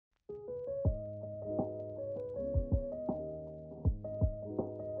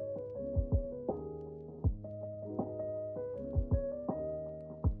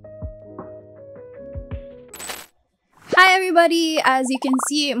everybody, as you can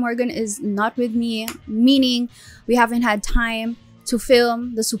see, Morgan is not with me, meaning we haven't had time to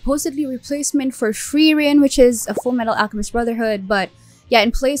film the supposedly replacement for Frieren, which is a Full Metal Alchemist Brotherhood. But yeah,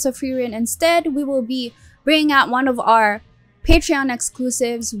 in place of Frieren, instead, we will be bringing out one of our Patreon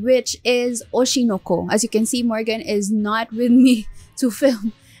exclusives, which is Oshinoko. As you can see, Morgan is not with me to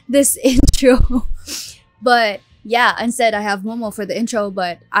film this intro. But yeah, instead I have Momo for the intro,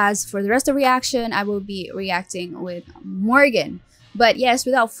 but as for the rest of the reaction, I will be reacting with Morgan. But yes,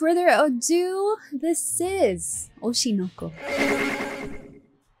 without further ado, this is Oshinoko.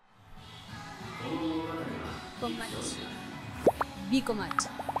 Bikomachi.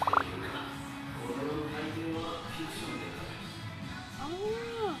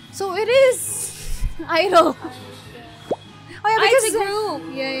 Oh, so it is idol. Oh yeah, because it's a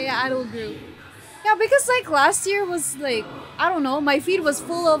group. Yeah, idol group. Yeah, because like last year was like, I don't know, my feed was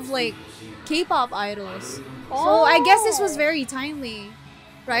full of like K-pop idols. Oh. So I guess this was very timely,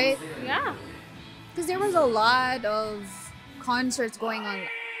 right? Yeah. Because there was a lot of concerts going on.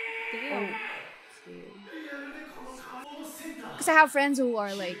 Because I have friends who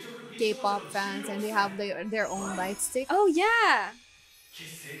are like K-pop fans and they have their own light stick. Oh yeah.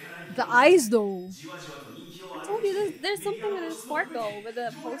 The eyes though. I told you there's something with the sparkle with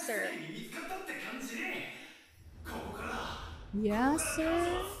the poster. Yeah, sir.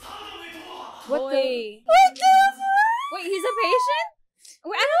 What What the? What the Wait, he's a patient?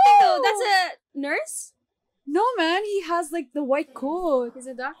 Wait, I don't think so. That's a nurse? No, man, he has like the white coat. He's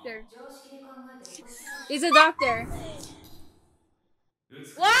a doctor. He's a doctor.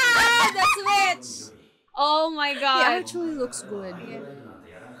 Wow, the switch! Oh my god. He actually looks good. Yeah.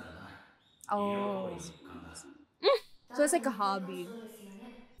 Oh. So it's like a hobby.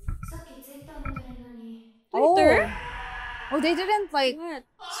 Twitter? Oh, they didn't like What?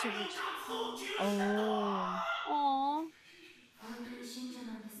 switch. Oh. Aww.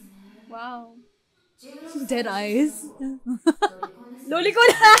 Wow. Dead eyes.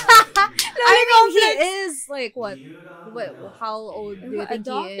 Lolicon! I mean, he is like what? How old do you A think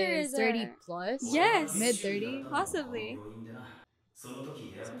doctor he is? is 30 plus? Yes. Mid 30? Possibly.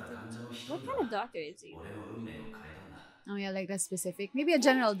 What kind of doctor is he? Oh yeah, like that specific. Maybe a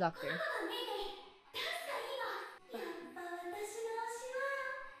general doctor.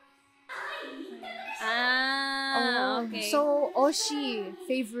 Ah, okay. So Oshi,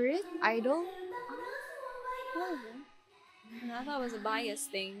 favorite idol? Oh, I thought it was a bias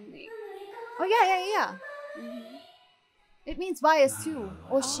thing. Like, Oh yeah. It means bias too.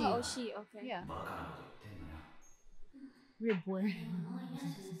 Oshi. oh, Oshi, okay. Yeah. Reborn.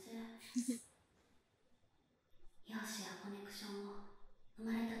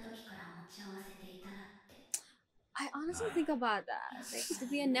 I honestly think about that. Like, to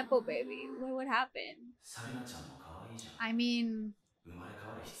be a Nepo baby, what would happen? I mean,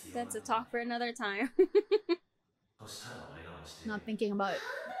 That's a talk for another time. not thinking about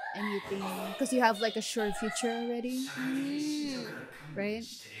anything because you have like a sure future already, right?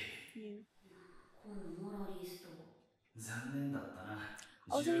 Yeah.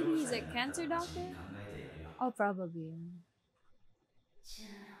 Oh, so maybe he's a cancer doctor? Oh, probably.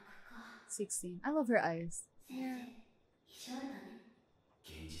 16. I love her eyes. Yeah.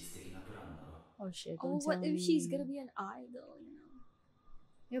 Oh shit, Oh, don't what tell if me. she's gonna be an idol, you know?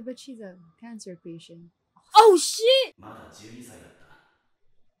 Yeah, but she's a cancer patient. Oh shit!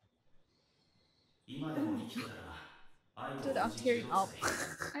 Dude, I'm tearing up.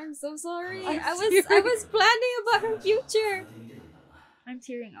 I'm so sorry. I'm I was planning about her future. I'm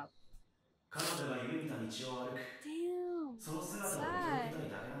tearing up. Damn. Sad.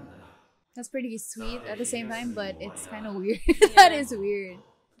 That's pretty sweet at the same time, but it's kind of weird. That is weird.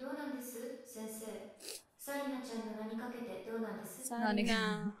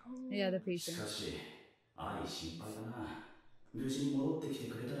 Sarina. Yeah, the patient.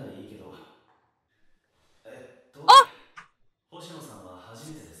 Oh!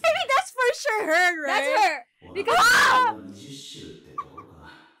 Maybe that's for sure her, right? That's her!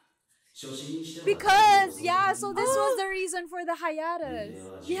 Because yeah, so this was the reason for the hiatus.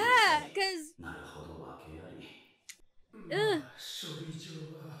 Yeah, because...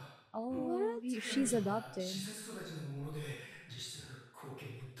 Oh, she's adopted.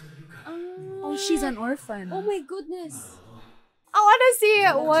 Oh, she's an orphan. Oh my goodness. I want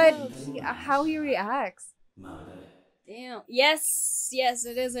to see how he reacts. Damn. Yes,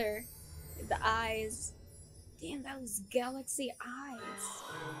 it is her. The eyes. Damn, those galaxy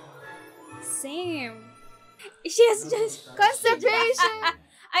eyes. Same. She has just Constipation.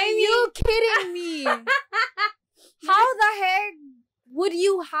 I mean, You kidding me? How the heck Would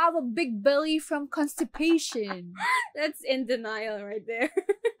you have a big belly from constipation? That's in denial right there.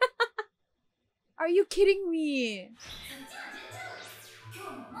 Are you kidding me?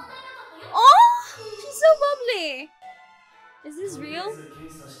 Oh, she's so bubbly. Is this real?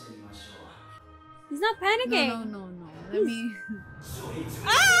 He's not panicking. No. Let me.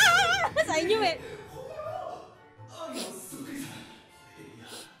 Ah! I knew it.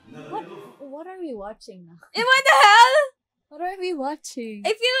 What are we watching now? And what the hell? What are we watching? I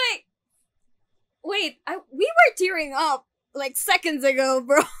feel like. Wait, we were tearing up like seconds ago,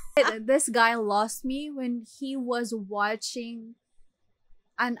 bro. This guy lost me when he was watching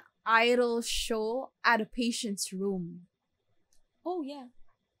an idol show at a patient's room. Oh yeah.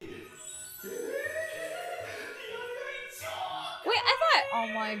 Wait, I thought. Oh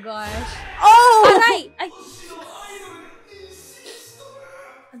my gosh. Oh, right.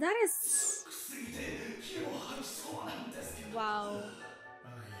 That is. Wow.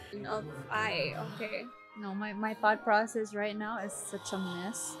 Of okay. No, my thought process right now is such a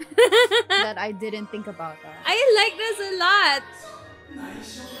mess that I didn't think about that. I like this a lot.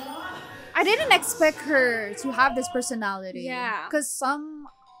 I didn't expect her to have this personality. Yeah. Because some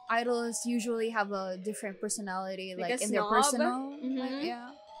idols usually have a different personality, like a in their snob. personal. Mhm. Like, yeah.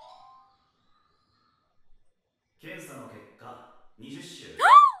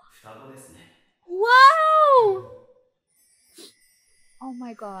 Wow! Oh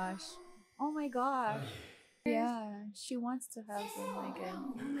my gosh. Oh my gosh. Yeah, she wants to have them again.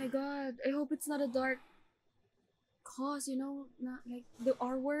 Oh my god. I hope it's not a dark cause, not like the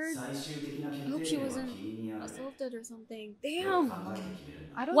R word. I hope she wasn't assaulted or something. Damn.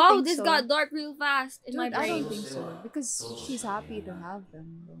 I don't Wow, think this so. got dark real fast in Dude, my I brain. don't think so. Because she's happy to have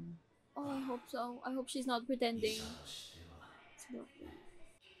them. Oh, I hope so. I hope she's not pretending.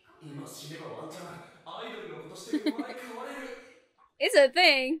 It's a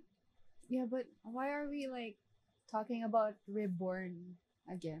thing. Yeah, but why are we like talking about reborn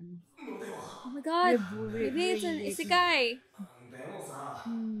again? Oh my god. Maybe it's an isekai.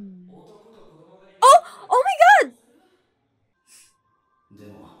 Oh my god!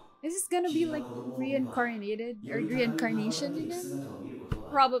 Is this gonna be like reincarnated or reincarnation again?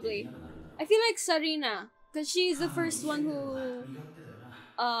 Probably. I feel like Sarina, because she's the first one who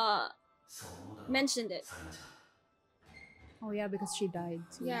mentioned it. Oh yeah, because she died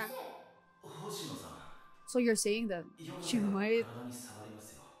too. Yeah. So you're saying that she might.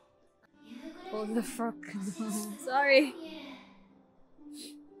 Oh the fuck. Sorry.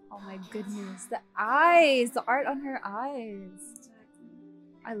 Oh my goodness, the eyes, the art on her eyes.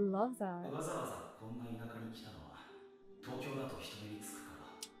 I love that.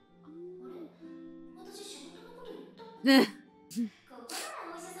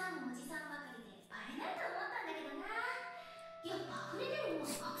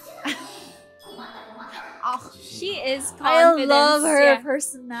 Oh, She is confident. I love her Yeah.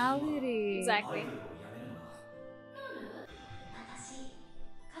 personality. Exactly.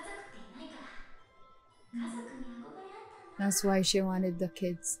 That's why she wanted the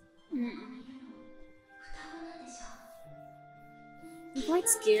kids. I'm quite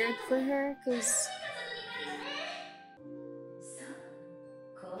scared for her because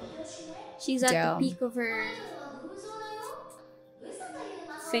she's at the peak of her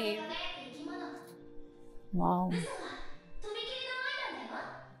fame. wow.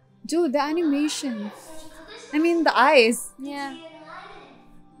 Dude, the animation. I mean, the eyes. Yeah.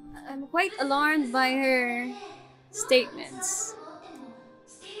 I'm quite alarmed by her statements.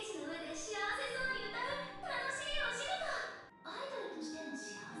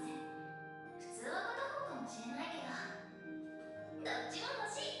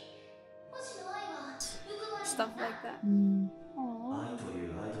 Stuff like that. Aww.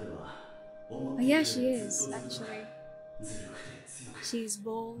 Oh, yeah, she is, actually. She's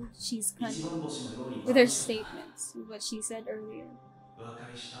bold, she's cunning with her statements, what she said earlier.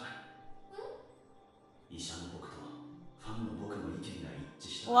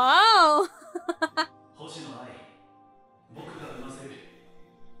 Wow!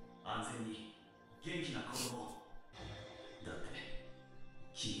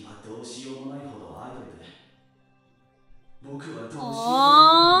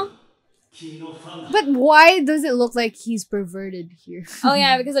 Aww. But why does it look like he's perverted here? Oh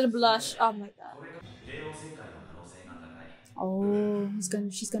yeah, because of the blush. Oh my god. Oh,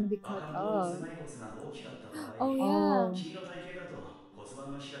 she's gonna be cut up. Oh yeah.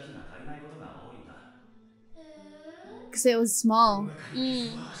 Because it was small.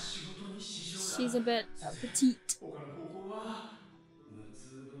 She's a bit petite.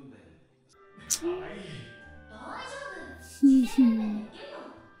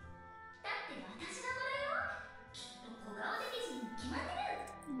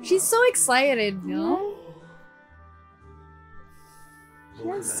 She's so excited, you know? She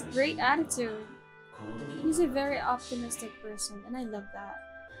has great attitude. She's a very optimistic person, and I love that.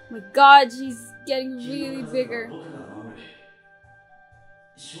 Oh my god, she's getting really bigger.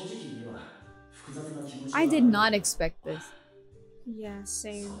 I did not expect this. Yeah,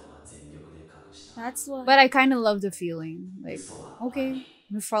 same. That's what. But I kind of love the feeling. Like, okay,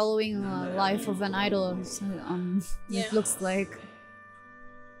 we're following a life of an idol. So, Yeah. it looks like.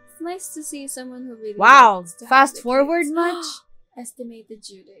 It's nice to see someone who really. Wow, wants to have fast the forward kids. much? Estimated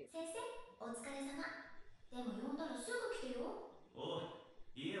due date. お疲れ様。でも呼んだらすぐ来てよ。おう、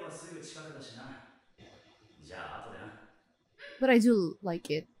家はすぐ近くだしな。じゃあ後でな。But I do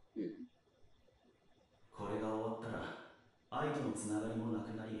like it. これが終わったら、愛とのつながりもなく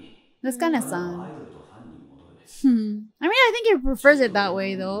なり、 That's kind of アイ sad. ドルとファンに戻る。 I mean, I think he prefers it that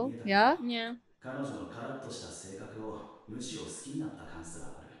way, though. Yeah? Yeah. 彼女のカラッとした性格をむしろ好きになった感すらあ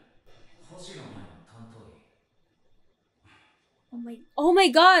る。星が前の担当医。 Oh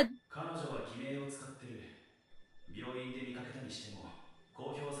my god! 彼女は偽名を使ってる。病院で見かけたりしても公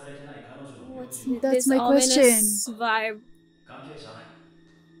表されてない彼女の病 What's 気を with That's this my ominous vibe? 関係者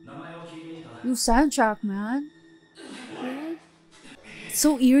名前を聞いていいか New soundtrack, man. Yeah. It's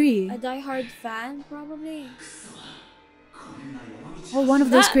so eerie. A diehard fan, probably. Oh, one of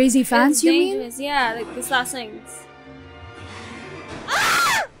those That crazy is fans, you mean? dangerous. Yeah, like this last things.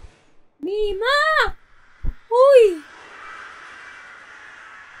 Ah! Mima! Oi!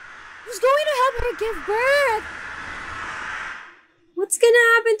 Who's going to help her give birth? What's gonna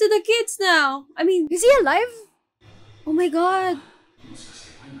happen to the kids now? I mean, Is he alive? oh my god. もしかし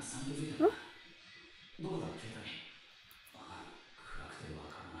てファイが産気づいた Huh? どこだ携帯あ暗くてわ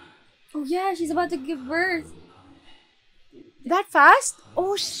からない Oh yeah, she's about to give birth. That fast?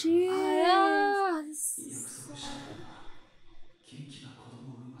 Oh, shit. Yeah. 約束したんだな元気な子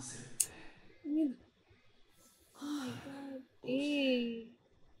供を産ませるって I mean, oh my god. Ew.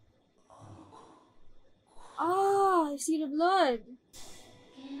 あの子 Ah, I see the blood.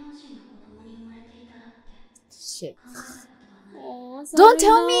 芸能人の子供に生まれていたらって Shit. 考えたことはない Oh, Don't sorry,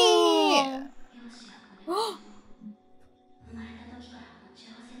 tell no. me! 容姿やこれ生まれた時から持ち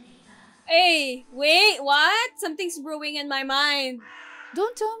合わせていたら Hey, wait, what? Something's brewing in my mind.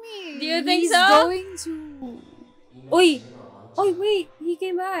 Don't tell me. Do you think He's so? going to... Oi! Oh, wait, he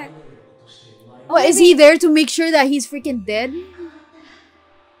came back. What, is he there to make sure that he's freaking dead?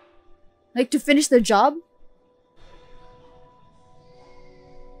 Like, to finish the job?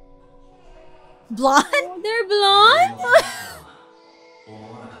 Blonde? Oh, they're blonde?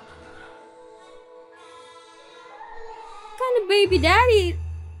 思わなかったんだから What kind of baby daddy?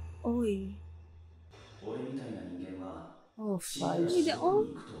 Oi. 俺みたいな人間は Oh, 死んだら fudge. 地獄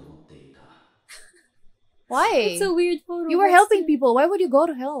に行くと思っていた Why? It's a weird photo. You were What's helping the- people. Why would you go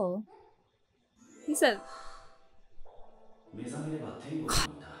to hell? He said, 目覚めれば天国にい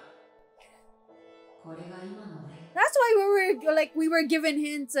たこれが今の俺 That's why we were given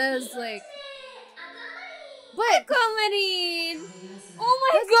hints as like... But... Comedy! とりあえず Oh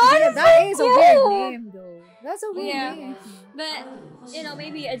my Yeah, god! that it's is so a weird cool. name, though. That's a weird Yeah. name. But, you know,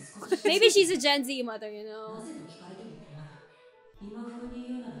 maybe she's a Gen Z mother, you な know? ぜと聞かれても困る今風に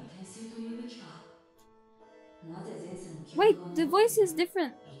言うなら転生と言うべきかなぜ前世の記憶が Wait, the voice is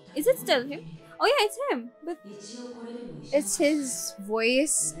different. Is it still him? Oh yeah, it's him. But 一応これでも一緒 It's his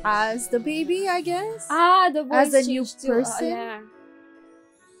voice as the baby, I guess. the voice As a new changed to- person? yeah.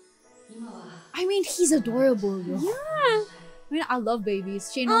 今は I mean, he's adorable, though. Yeah. I mean, I love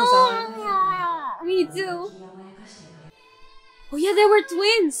babies. She knows that. Oh, me too. 気甘やかしてくれ Oh yeah, they were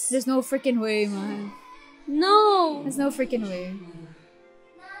twins. There's no freaking way, man. No. There's no freaking way. な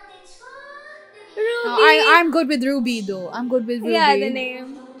る No, Ruby. I'm good with Ruby, though. I'm good with Ruby. Yeah, the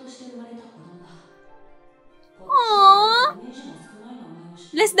name. 双子として生まれた子供だ Aww. ダメージの少ない名前を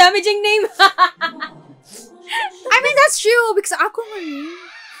して Less damaging name. 今からでも交換してほしい I mean, that's true, because Aquamarine.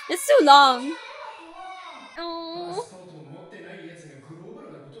 It's too long. パ Oh. スポートを持ってないやつがグローバ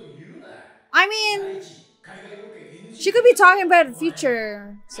ルなことを言うな。 I mean, 第一、海外ロケ NG she could be talking about the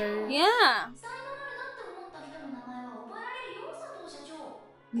future, sir. Yeah. 才能あるなって思った人の名前は覚えられるよ佐藤社長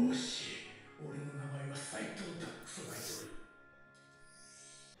おし、俺の名前は斎藤だ。クソアイドル。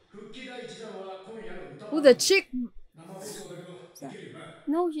復帰第一弾は今夜の歌 Ooh, the chick. 生放送だけど、いけるよな。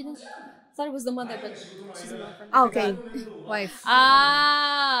 No, she didn't. Thought it was the mother, but she's not. Oh, okay. Wife.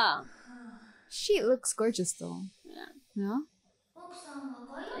 Ah. She looks gorgeous, though. Yeah? 奥さん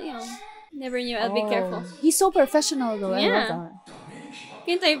若い You よ know, ね never knew. I'll be careful. He's so professional, though. I Yeah. love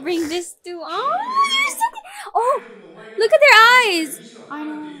Can't I bring this to? Oh, they're so good. Oh, look at their eyes. I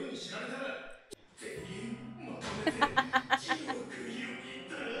know. 知られたら全員まとめて地獄よ行っ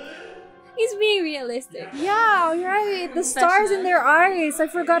たら pretty realistic. Yeah, you're right. The stars in their eyes. I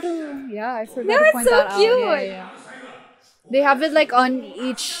forgot to. Yeah, I forgot to That's point so that out. cute. Yeah. They have it like on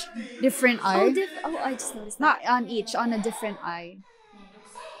each different eye. Oh, I just noticed that. Not on each, on a different eye.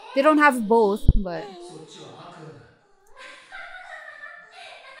 They don't have both, but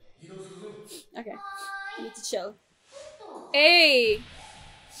Okay, I need to chill. Hey!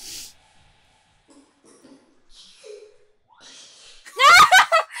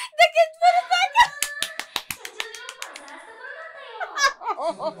 The kid put it back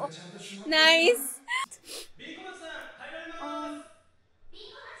up! Nice!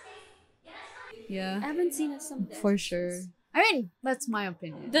 yeah, I haven't seen some dance. for sure. I mean, that's my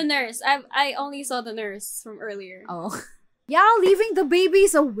opinion. The nurse. I only saw the nurse from earlier. Oh. Yeah, leaving the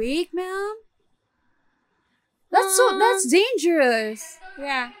babies awake, man. That's dangerous.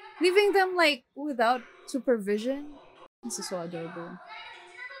 Yeah. Leaving them like without supervision. This is so adorable.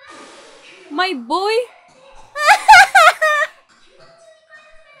 My boy!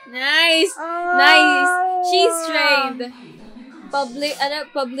 Nice! Nice! She's trained.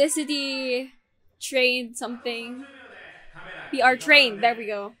 Publicity trained something. PR trained. There we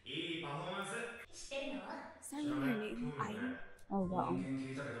go. Is that really her name? I. Oh wow.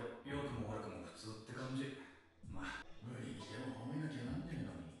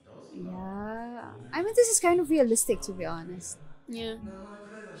 Yeah. I mean, this is kind of realistic, to be honest. Yeah.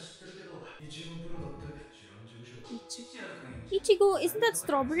 Ichigo, isn't that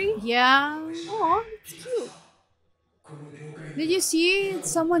strawberry? Yeah. Oh, it's cute. Did you see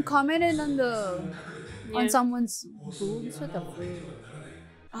someone commented on the Yeah. on someone's boobs? What the frick?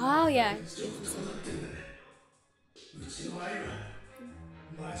 Oh yeah, she is.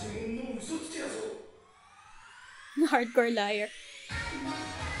 Hardcore liar.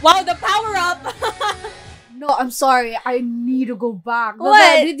 Wow, the power up! No, I'm sorry. I need to go back.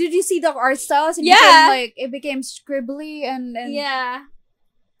 What? Did you see the art styles? Yeah. It became scribbly and Yeah.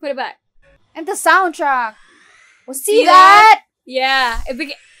 Put it back. and the soundtrack. Oh, See see that? Yeah.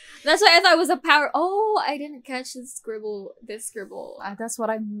 That's why I thought it was a power. Oh, I didn't catch the scribble. This scribble. That's what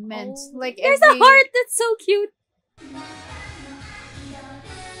I meant. Oh. Like There's a heart. That's so cute.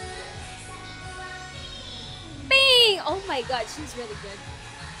 Bing! Oh my god, she's really good.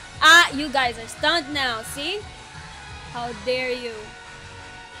 Ah, you guys are stunned now. See? How dare you?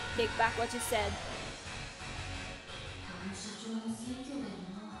 Take back what you said.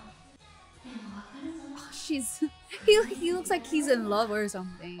 He looks like he's in love or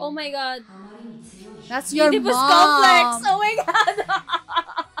something. Oh my god. That's your Oedipus mom. complex. Oh my god.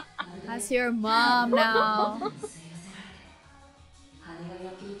 That's your mom now.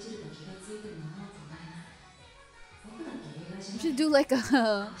 You should do like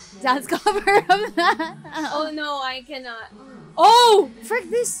a dance cover of that. Oh no, I cannot. Oh! Frick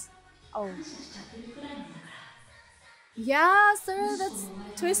this. Oh. Yeah, sir, that's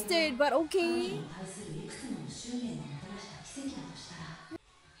twisted, but okay.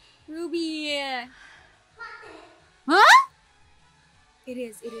 Ruby. Huh? It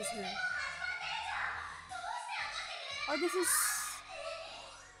is her. Oh, this is.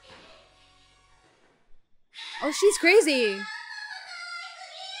 Oh, she's crazy.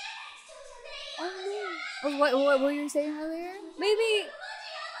 Oh Oh, what were you saying earlier? no. Maybe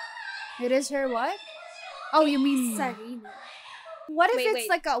It is her what? Oh, you mean Sarina. what if Wait. it's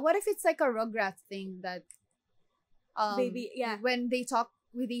like a Rugrats thing that Maybe, yeah. when they talk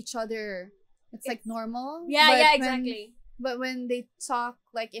with each other it's like normal. Yeah, but yeah, when- exactly. But when they talk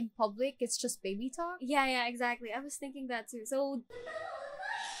like in public, it's just baby talk. Yeah, yeah, exactly. I was thinking that too. So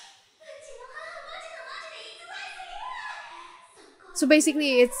So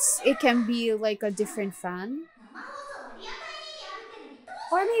basically, it can be like a different fan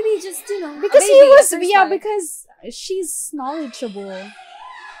or maybe just, because maybe he a was first yeah wife. because she's knowledgeable.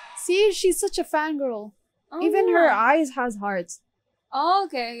 See, she's such a fangirl. Oh, Even yeah. her eyes has hearts. Oh,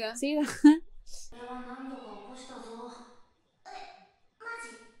 okay, yeah. See that?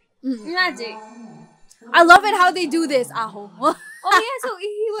 Magic. I love it how they do this. Aho. Oh yeah, so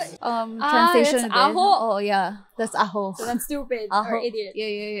he was Translation that's again. aho. Oh yeah, that's aho. so that's stupid Aho. or idiot.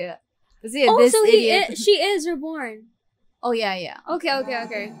 Yeah. See, Oh, this so idiot. she is reborn. Oh yeah.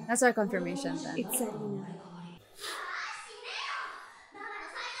 Okay. That's our confirmation then. It's Sarina.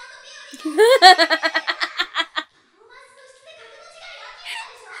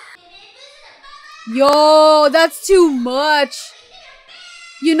 Yo, that's too much.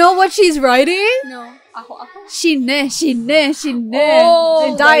 You know what she's writing? No. Aho. Shine.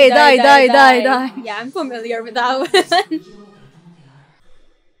 Oh, Die. Yeah, I'm familiar with that one.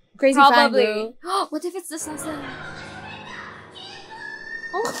 Crazy Probably. fangirl. What if it's the assassin?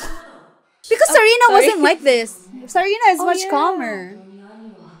 Oh. Because Sarina sorry. wasn't like this. Sarina is much yeah. calmer.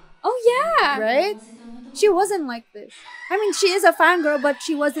 Oh yeah. Right? She wasn't like this. I mean, she is a fangirl, but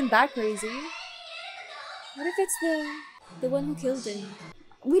she wasn't that crazy. What if it's the one who killed him?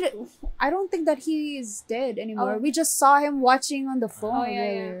 I don't think that he is dead anymore. Oh. We just saw him watching on the phone Oh, yeah,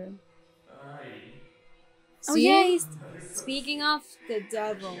 earlier. Oh See? yeah, he's speaking of the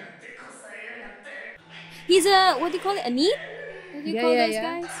devil. He's a, what do you call it? A neat? What do you call those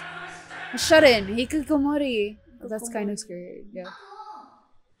guys? Shut in. Hikikomori. That's kind of scary. Yeah.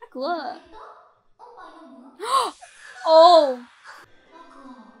 Look. Oh.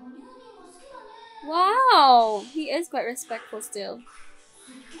 Wow. He is quite respectful still.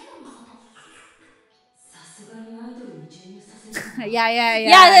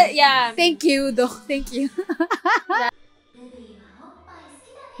 Yeah. Yeah. Thank you, though. Thank you.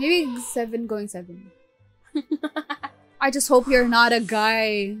 Maybe 7 going 7. I just hope you're not a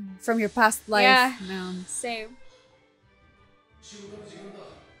guy from your past life, Yeah. man. Same.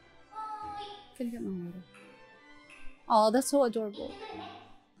 Can I get my water? Oh, that's so adorable.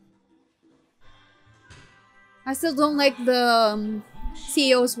 I still don't like the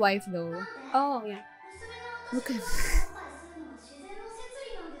CEO's wife though. Oh yeah. Look at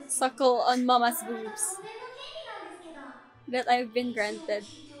Suckle on mama's boobs. That I've been granted.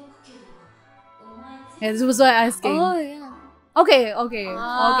 yeah, this was what I asking. Oh yeah. Okay.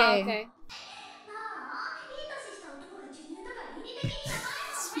 Okay.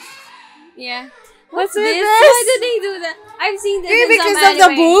 Yeah. What's with this? this? Why did they do that? I've seen this Maybe in some because of the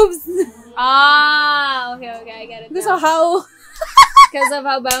anime. boobs. Ah, okay, I get it. Because now. of how Because of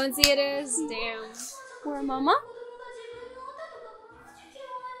how bouncy it is. Damn. Poor mama.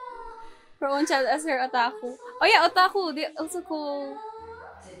 Her own child as her otaku. Oh yeah, otaku. They also call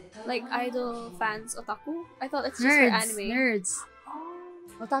like idol fans otaku. I thought it's just for anime. Nerds.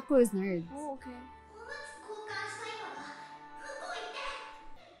 Otaku is nerds. Oh, okay.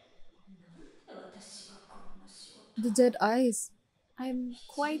 The dead eyes. I'm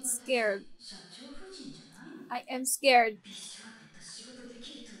quite scared. I am scared.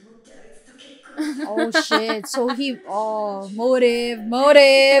 Oh shit. So he motive.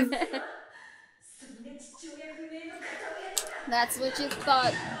 That's what you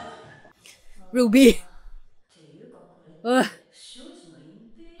thought. Ruby. Ugh.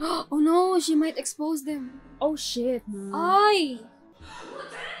 Oh no, she might expose them. Oh shit, man. Ay!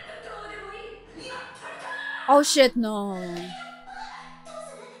 Oh shit, no.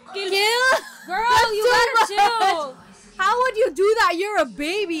 Kill! Girl, you gotta chill! How would you do that? You're a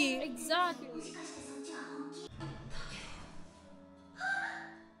baby. Exactly.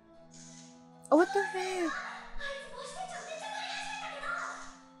 Oh, what the heck?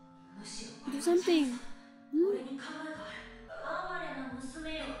 Do something.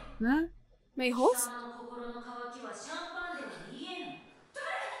 Huh? My host?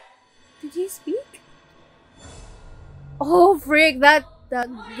 Did he speak? Oh frick! There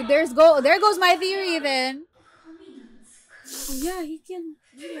goes my theory then. Oh yeah, he can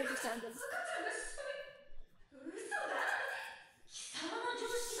really understand them.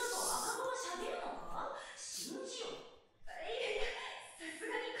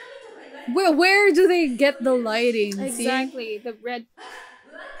 Where do they get the lighting? See? Exactly, the red.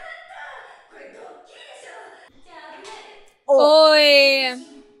 Oh. Oy!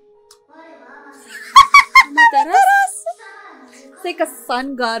 It's like a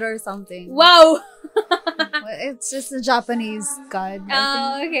sun god or something. Wow! It's just a Japanese god.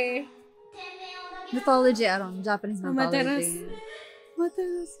 I Oh, okay. think. Mythology, I don't know. Japanese mythology.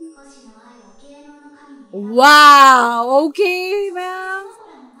 Wow! Okay, man.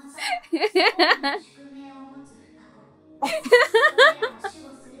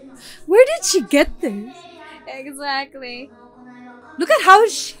 Where did she get this? Exactly. Look at how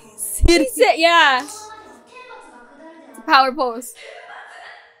she's sitting. Yeah. It's a power pose.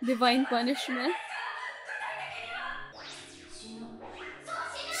 Divine punishment.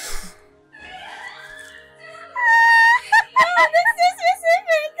 Oh, that's so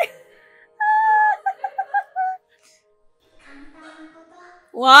specific.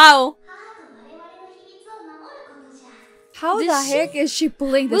 Wow. How Did the she- heck is she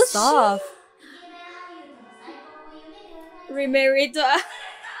pulling Will this she- off? Remarried to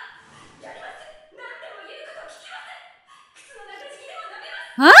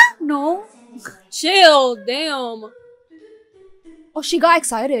Huh? No. Chill, damn. Oh, she got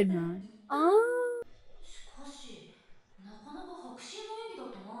excited, man. Ah.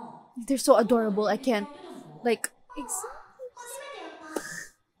 They're so adorable. I can't, like,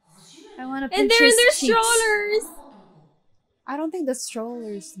 I want to pinch And they're in his their cheeks. strollers. I don't think the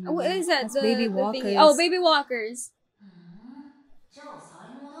strollers. No. What is that? That's The baby the walkers. thingy. Oh, baby walkers. じゃあ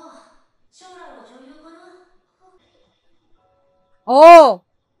才能だ。将来は女優かな。 Oh!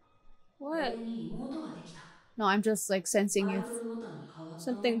 What? 俺に妹ができた。 No, I'm just like sensing アイ if... ドルオタに変わっ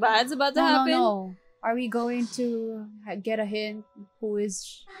た。 Something bad's about to No, happen? no. Are we going to get a hint? Who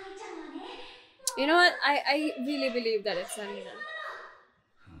is... 愛ちゃんはね。 You know what? I really believe that it's Sarina.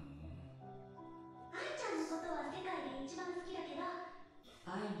 愛ちゃんのことは世界で一番好きだけど。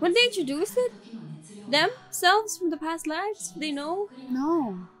 When they introduced it, themselves from the past lives, they know.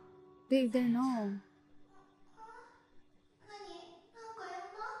 No. They know. 何？なんか呼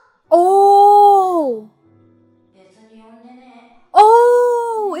んだ？ Oh! 別に呼んでね。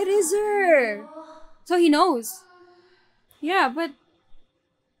 Oh! It is her! So he knows. Yeah, but そ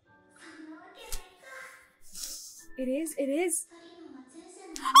んなわけないか。 it is. サリナは前世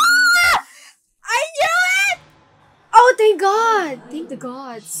の。 I knew it! Oh, thank God! Thank the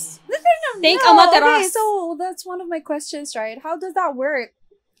gods. Thank No, Amaterasu. okay, so that's one of my questions, right? How does that work?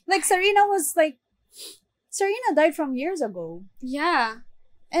 Like, Sarina died from years ago. Yeah.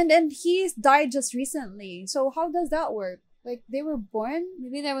 And then he died just recently. So how does that work? Like, they were born?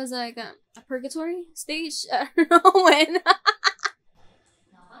 Maybe there was like a purgatory stage. I don't know when. 泣か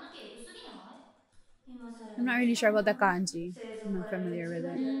なきゃいるすぎない？ I'm not really sure about the kanji. I'm not familiar with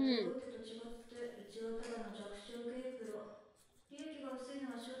it. うちはただの弱小ゲイプロ。利益が薄い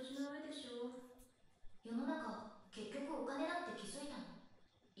のは承知の上でしょう。世の中、結局お金だって気づいたの。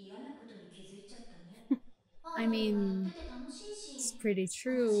嫌なことに気づいちゃったね。I mean, 出て楽しいし。 it's pretty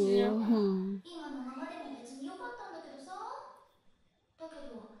true. Hmm. 今のままでも別に良かったんだけどさ。だけ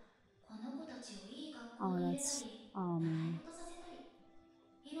ど、この子たちをいい学校 Oh, に入れ that's... たり、 Oh, 習い man. 事させたり、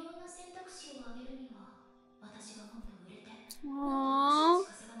いろんな選択肢をあげるには、私がもっと売れて、 Aww.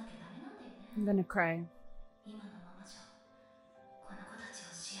 稼がなきゃダメなんだよね。 I'm gonna cry. 今のままじゃ、この子たち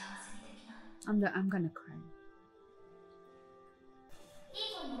を幸せにできない。 I'm gonna cry. い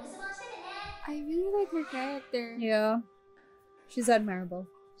い子にお留守番しててね。 I really like her character. Yeah. She's admirable.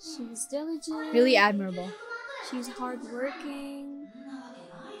 She's diligent. Really admirable. She's hardworking. そんなわけ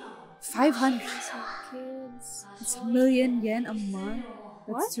ないだろ。 500. She's her kids. It's a million yen a month.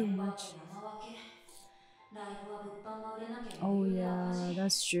 What? That's too much. ライブは物販が売れなきゃ Oh yeah,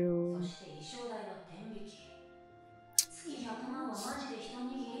 that's true. そして衣装代は天引き。月100万はマジで一握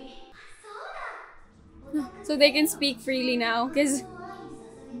り。そうだ。 So they can speak freely now, because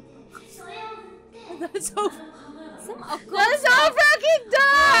That's so... some occult That's so fucking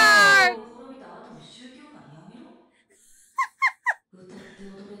dark! 滅びた後の宗教観やめろ。歌って踊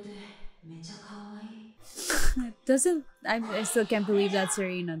れてめちゃ可愛い。 Doesn't... I still can't believe that's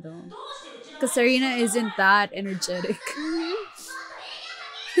Serena though. Because Serena isn't that energetic.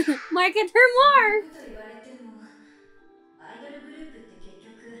 market her more. と言われても、アイドルグループって結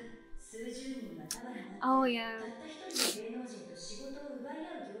局数十人が束になって Oh yeah. たった一人の芸能人と仕事を奪い合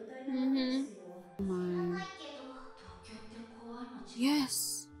う業態なわけですよ。 My... 東京って怖い街。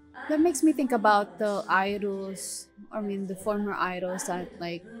 Yes. That makes me think about the idols, I mean the former idols that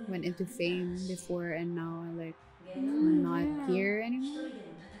like went into fame before and now are like not here anymore.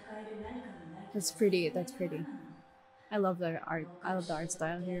 That's pretty, that's pretty. I love the art, I love the art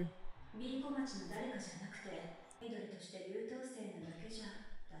style here. ビリコ町の誰かじゃなくて、アイドルとして優等生なだけじゃ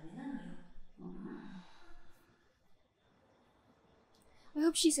ダメなのよ。 I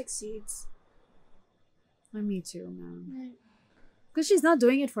hope she succeeds. Me too, man. Because she's not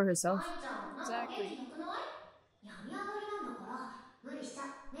doing it for herself. 愛ちゃん、なんか元気なくない？病み上がりなんだから無理しちゃ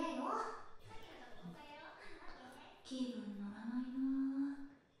ねえよ。気分乗らないな。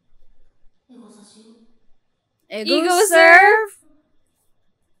エゴサしよう。 Ego serve?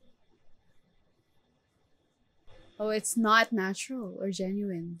 Oh, it's not natural or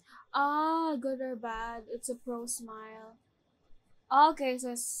genuine. Ah, good or bad, it's a pro smile. Okay,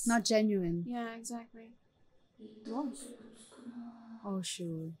 so it's Not genuine. yeah, exactly. Oh,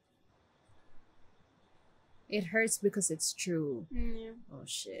 shoot. It hurts because it's true. Yeah. Oh,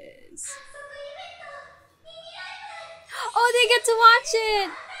 shiz. Oh, they get to watch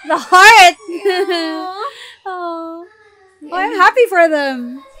it. The heart! Oh. Oh, I'm happy for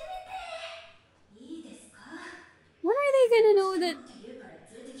them. When are they gonna know that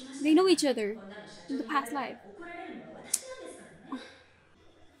they know each other in the past life?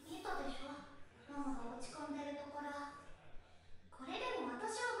 見たでしょ？ママが落ち込んでるところ。これでも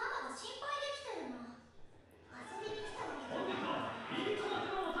私はママが心配できてるの。遊びに来たわけじゃないんだか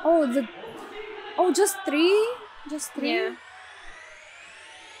ら。 Oh, the... Oh, just 3? Just 3? Yeah.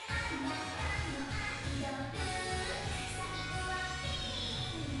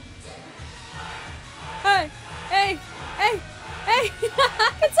 Hey, hey, hey!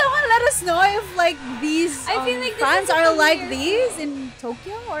 Can someone let us know if like these I feel like this fans is a are like familiar these in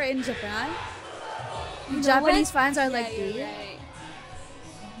Tokyo or in Japan? know Japanese what? fans are Yeah, like you're these. right.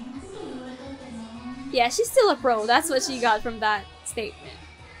 そんなこと言われたってな。 Yeah, she's still a pro. That's what she got from that statement.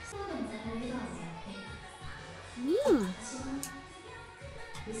 そうでもらえる笑顔をやってる。 Mm. 私は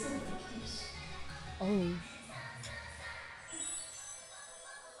嘘でできてるし。 Oh.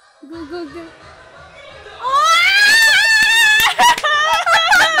 Go, go, go.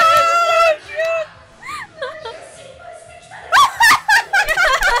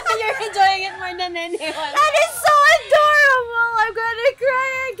 You're enjoying it more than anyone. That is so adorable! I'm gonna cry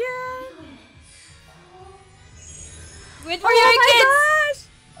again! Wait for your kids!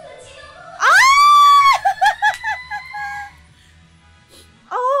 Ah!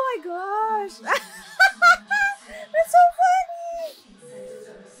 Oh my gosh! That's so funny!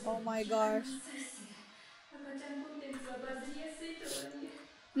 Oh my gosh.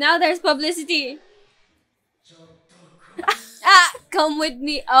 Now there's publicity. Ah, come with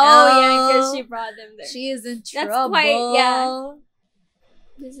me. Oh, yeah, because she brought them there. She is in That's trouble. quite- yeah.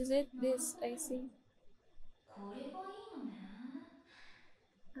 This is it. This, I see. これがいいのね。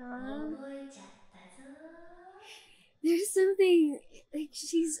 Ah. 覚えちゃったぞ。 There's something like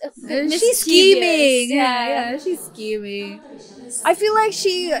she's She's scheming. Yeah. Yeah, she's scheming. I feel like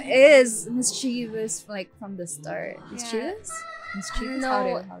she is mischievous like from the start. Mischievous? Mischievous?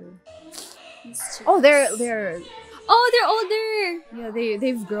 No. How do Oh, they're Oh, they're older. yeah,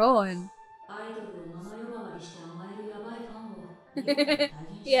 they've grown. アイドルをママ呼ばわりして甘えるヤバいファンを見事に体現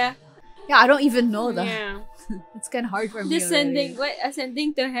してい Yeah. た。 Yeah, I don't even know that. Yeah. It's kind of hard for me. Descending. already. What?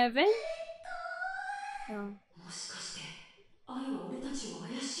 Ascending to heaven? Oh. もしかして愛は俺たちを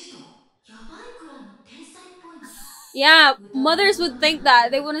怪しいと。ヤバいくらいの天才っぽいの。 Yeah, mothers would think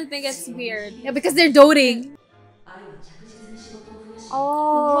that. They wouldn't think it's weird. Yeah, because they're doting. 愛は着実に仕事を増やし。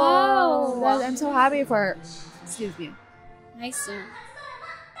 Oh, Wow. I'm so happy for her. Excuse me. Nice. ちょ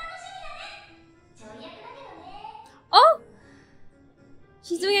い役だけどね。 Oh!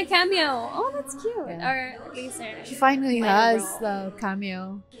 She's doing a cameo. Oh, that's cute. Yeah. Or at least She finally Minor has role. the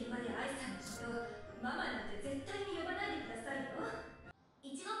cameo. 現場で愛さんのことママなんて絶対に呼ばないでくださいよ。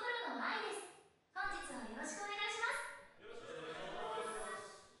いちごプロの愛です。本日はよろしくお願いします。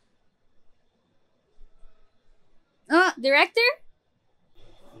 Director?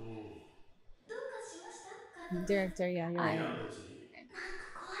 どうかしましたかな。 Director, yeah, you're right. なんか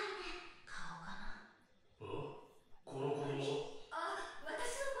怖いね。顔かな。この子供あ、私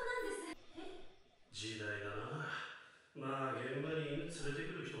の子なんです。時代だな。まあ現場に犬連れて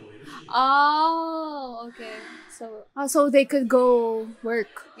くる人もいるし。 Oh, okay. So, Oh, so they could go work.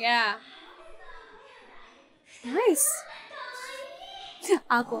 yeah. Nice.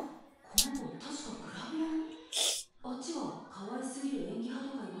 Ako. この子確かグラビアに。あっちは可愛すぎる演技派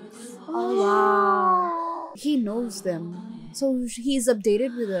とか言われてるわ。 Oh wow. He knows them. So he's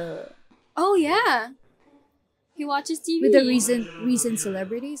updated Oh, yeah. He watches TV. with the recent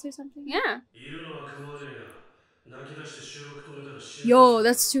celebrities or something? Yeah. いるのは構わねえが、泣き出して収録止めたら死ぬ。 Yo,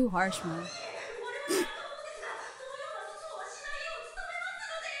 that's too harsh, man. 我々はと思うんですが、そのような嘘はしないよう努めま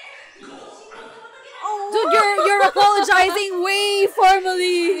すので。信頼とまたげない。 Dude, you're apologizing way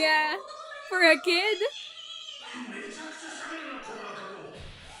formally. Yeah. For a kid? めちゃくちゃ喋るな、この赤子。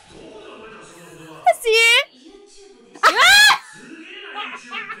どこで覚えたそんな言葉。 See? YouTube です。すげえな、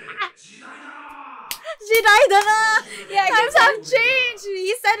YouTube って。時代だな。 Yeah, times have changed.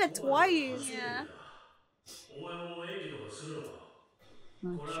 He said it twice. Yeah. お前も演技とかするのか。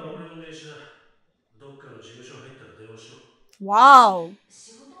これは俺の名刺だ。どっかの事務所入ったら電話しろ。 Wow.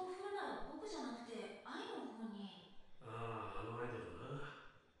 仕事を振るなら僕じゃなくて愛の方に。ああ、あのアイドルな。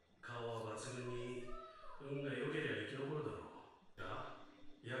顔は抜群に運が良けりゃ生き残るだろ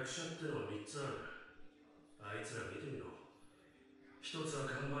う。役者ってのは3つある。あいつら見てみろ。一つは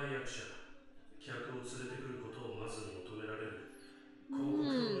看板役者。客を連れてくることをまず求められる。広告塔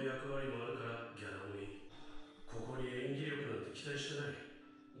の役割もあるからギャラもいい。ここに演技力なんて期待してない。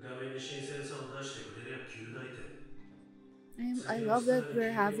画面に新鮮さを出してくれりゃ及第点。 I love that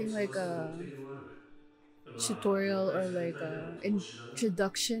we're having like a tutorial or like a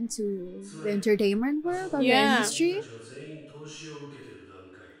introduction to the entertainment world of Yeah. the industry. 全員投資を受けてる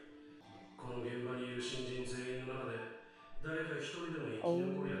段階。この現場にいる新人全員の中で誰か一人でも生き Oh,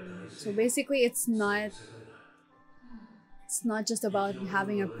 残りゃ大 so 成功。 basically it's not just about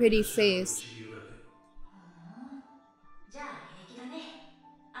having a pretty face. じゃあ平気だね。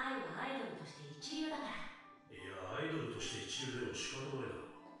愛はアイドルとして一流だから。いや、アイドルとして一流でも仕方ないだろ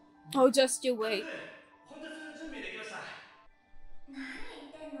う。 Oh, just you wait. 本日準備できました。何言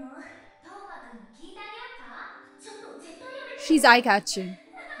ってんの？トーマくん聞いてあげよっか？ちょっと絶対やめて。She's eye-catching.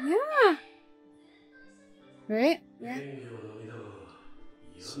 Yeah. Right? Yeah. 演技は並だが嫌に目を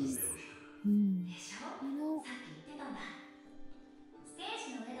引く。でしょ You know, さっき言ってたんだステー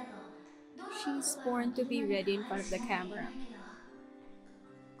ジの上だとどの she's 角度から born to みん be なに ready in 可愛 front of く the しなきゃいけ camera. ないけど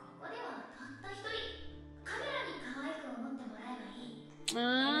ここではたった一人カメラに可愛く思ってもらえばいい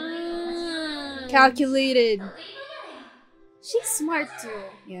Ah. Calculated. 得意分野だよ She's smart too.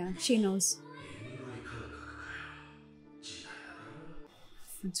 Yeah, she knows. MV 感覚かよ。時代だからな。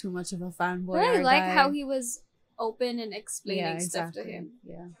 I'm too much of a fanboy. But I our like guy. how he was open and explaining yeah, stuff exactly. to him.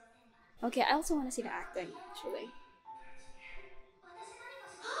 Yeah. Okay, I also want to see the acting, actually. 私何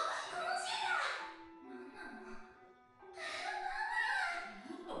かしらあこのシーンだ何なの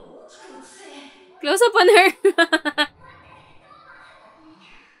もっと大きく映せ Close up on her.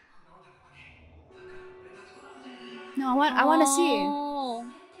 No, I want to see. Oh.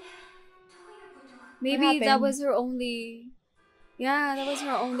 それってどういうこと Maybe that happened? was her only. Yeah, that was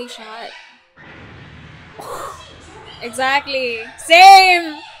her only shot. Exactly.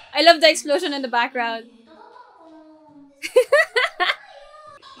 Same. I love the explosion in the background. 下手だった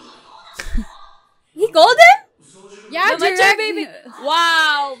のかな He called him? 操縦 Yeah, The mature direct- baby.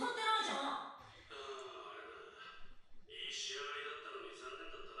 Wow. 撮ってないじゃんあれだ。いい仕上がりだったのに残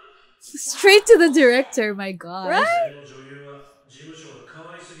念だったな。 Straight to the director, my god. Right? その女優は事務所が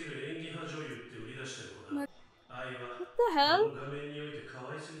可愛すぎる演技派女優って売り出してる子だ。愛は What the hell? この画面において可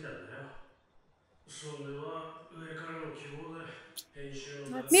愛すぎたんだよ。そんでは上からの希望で編集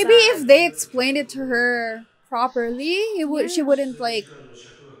の That's Maybe sad. if they explained it to her properly, she wouldn't like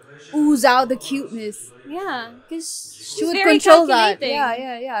ooze out the cuteness. Yeah, because She she's would very control that.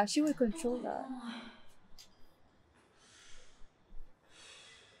 calculating. Yeah. She would control that.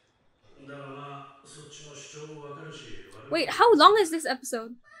 だがまあそっちの主張もわかるし悪い Wait, how long is this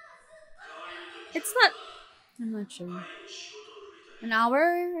episode? It's not. I'm not sure. An hour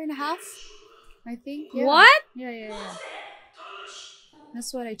and a half, I think. Yeah. What? Yeah.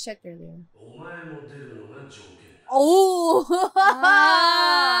 That's what I checked earlier. お前も出るのが条件だ Oh,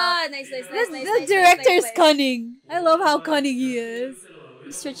 Ah, nice. the director's cunning. I love how cunning he is.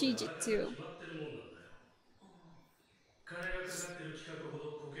 Strategic too. 決まってるもんなんだよ金がかかってる企画ほど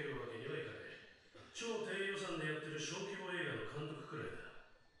こけるわけにはいかねえ超低予算でやってる小規模映画の監督くらいだ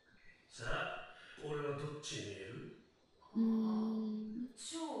さあ俺はどっちに見える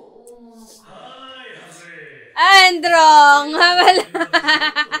超大物はい外れ Androng.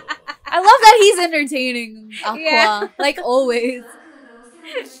 I love that he's entertaining Aqua, Yeah. like always. アクアがお世話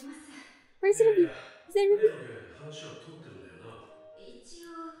になります Where's it? Is it 例 Ruby? の件話は取ってるんだよな一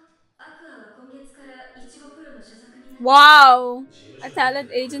応アクアは今月からイチゴプロの所属になる Wow, a talent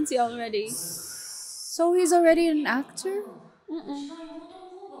agency already. So he's already an actor? うちの妹の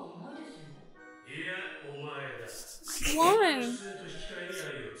方がうまいですよいやお前だ Why? 出演と引き換えに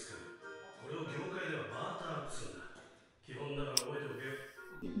愛を使うこれを業界ではバーターアップするんだ基本だから覚えておけ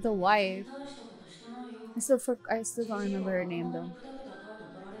よ The wife. 大したことしてないよ I still don't remember her name though. ペタペタ態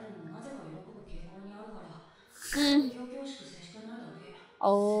度取られるのなぜか喜ぶ傾向にあるから仰々しく接してないだけ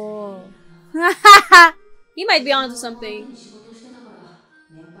Oh. He might be onto something. 仕事してたから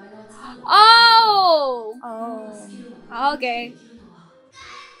年配の扱いを Oh. スキルが Okay. できるとは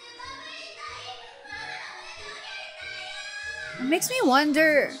It makes me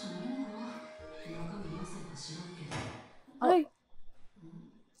wonder. しかないのかな中身汗は知らんけど Oh.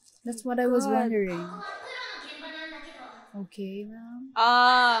 That's what I was God. wondering. ここはプロの現場なんだけど Okay, ma'am.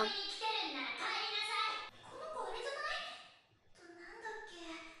 Ah. 来てるんなら帰りなさいこの子あれじゃないなんだっけ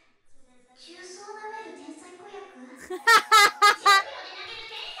急須を舐める天才子役10秒で投げる天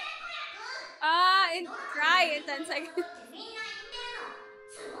才子役 Ah, and cry in 10 seconds. ってみんな言ってるの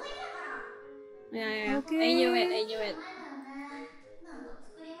すごいんだから Yeah. Okay. I knew it. 前だよねなんか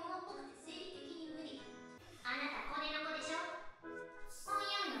作り物っぽくて生理的に無理あなたコネの子でしょ本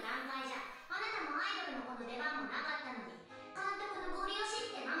読みの段階じゃあなたもアイドルの子の出番もなかったのに監督のゴリ押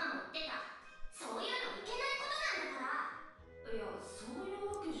しってママも言ってたそういうのいけないことなんだからいやそういう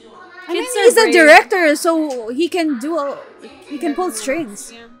わけじゃ I mean, Kids are he's a brave. director, so he can pull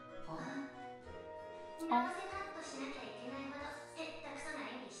strings. Yeah. 流せカットしなきゃいけないほどへったくそな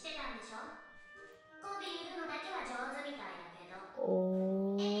演技してたんでしょコビいるのだけは上手みたいだけど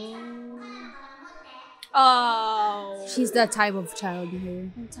Oh. エリさんカナのカバン持って Oh. She's that type of child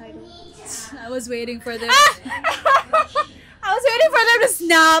here. Entitled. I was waiting for them. I was waiting for them to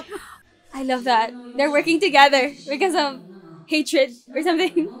snap. I love that. They're working together because of hatred or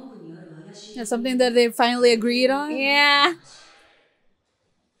something. Yeah, something that they finally agreed on. Yeah.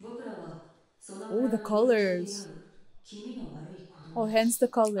 Oh, the colors. Oh, hence the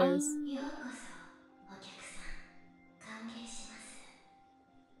colors. ようこそお客さん歓迎し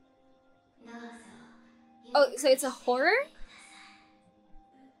Oh, so it's a horror?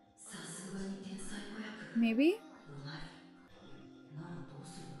 Maybe? ならどう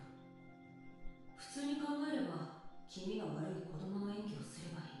する？普通に考えれば君が悪い子供の演技をすれ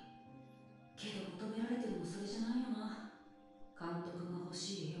ばいい。けど求められてるのそれじゃないよな。監督が欲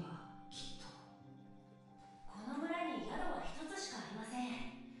しい絵はきっと。この村に宿は一つしかありませ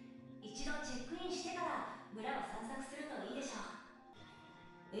ん。一度チェックインしてから村は散策するといいでしょう。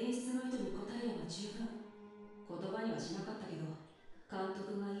演出の意図に応えれば十分。言葉にはしなかったけど、監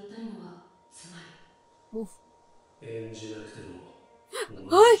督が言いたいのはつまり。Oof. 演じなくても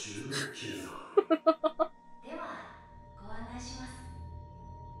俺十分気になる。ではご案内します。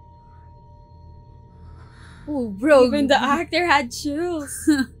 Oh, bro. Even the actor had chills.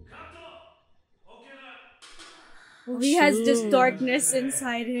 Oh, He has this sure. darkness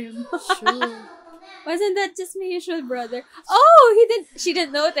inside him. Sure. Wasn't that just my usual brother? Oh, she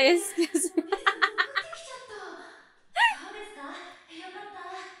didn't notice.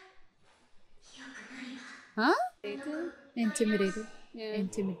 Huh? Intimidated? Intimidated. Yeah.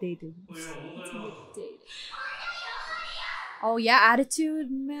 Intimidated. いや問題なかった。 Oh, yeah,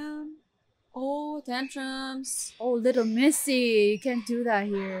 attitude, man. Oh, tantrums. Oh, little Missy. You can't do that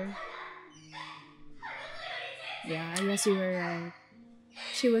here. Yeah, I guess you were right.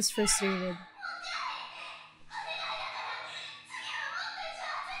 She was frustrated.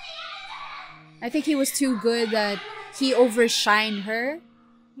 I think he was too good that he overshined her.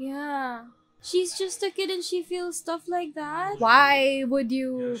 Yeah. She's just a kid and she feels stuff like that. Why would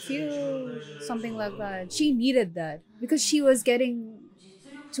you feel something like that? She needed that because she was getting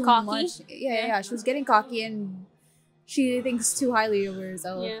too Cocky? much. Yeah. She was getting cocky and she thinks too highly of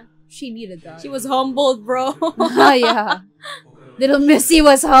herself. Yeah. She needed that. She was humbled, bro. Yeah. Little Missy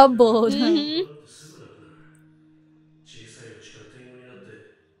was humbled. Mhm.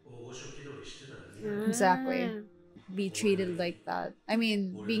 Exactly. Be treated like that. I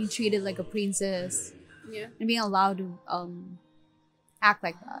mean, being treated like a princess Yeah. and being allowed to act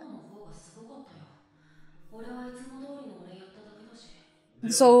like that.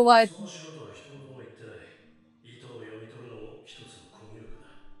 So what? その仕事は一言も言ってない。意図を読み取るのも一つのコミュ力だ。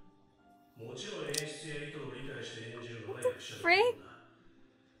もちろん演出や意図を理解して演じるのが役者だと思うんだ。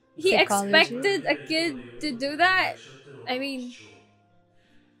 He Psychology? expected a kid to do that? I mean,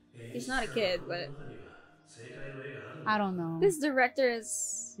 he's not a kid, but I don't know. this director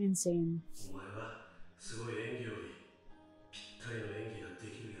is Insane. お前はすごい演技よりぴったりの演技が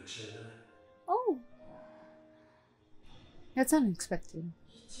できる役者になれ。 oh. That's unexpected.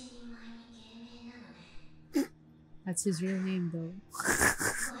 That's his real name, though.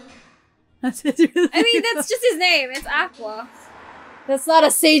 That's his real name. I mean, that's just his name. It's Aqua. That's not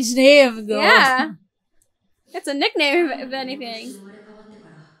a sage name, though. Yeah. It's a nickname, if anything.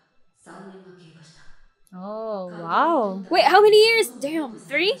 Oh, wow. Wait, how many years? Damn,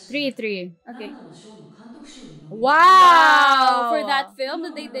 3? 3. Okay. Wow. For that film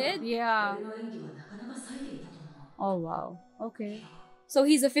that they did? Yeah. Oh, wow. Okay. So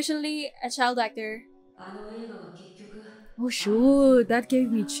he's officially a child actor. Oh, shoot. That gave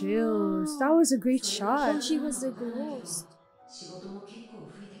me chills. That was a great shot. Oh, she was the ghost.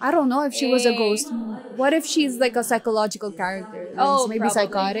 I don't know if she was a ghost. What if she's like a psychological character? Oh, maybe probably.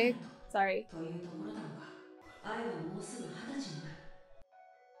 psychotic? Sorry.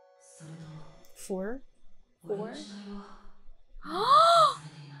 4? 4?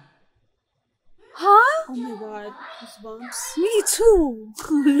 Huh? Oh my god. Goosebumps. Me too.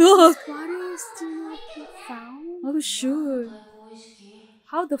 Look. Bodies do not be found? Oh, shoot.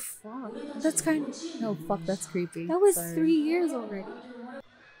 How the fuck? That's kind of... No, fuck, that's creepy. That was Sorry. 3 years already.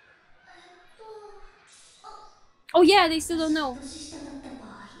 Oh yeah, they still don't know.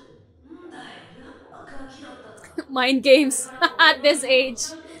 Mind games at this age.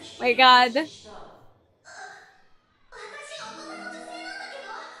 My god.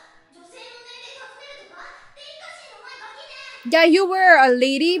 Yeah, you were a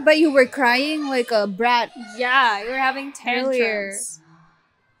lady, but you were crying like a brat. Yeah, you were having Earlier. tantrums.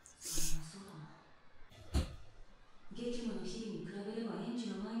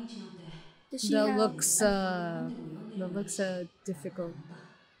 Does she The have looks difficult.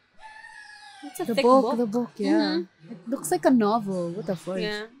 It's a The thick book, book. the book, yeah. It looks like a novel. What the fuck?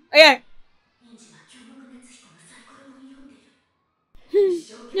 Yeah. Oh yeah.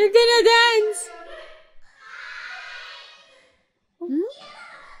 You're gonna dance.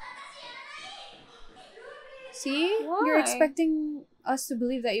 See? Why? You're expecting us to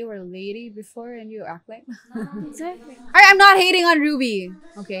believe that you were a lady before and you act like... Exactly. I'm not hating on Ruby.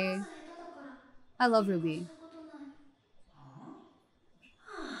 Okay. I love Ruby.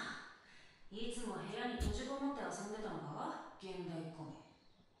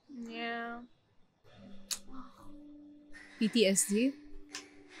 PTSD?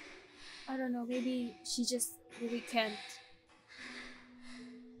 I don't know, maybe she just really can't.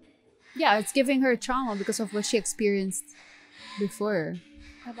 Yeah, it's giving her trauma because of what she experienced before.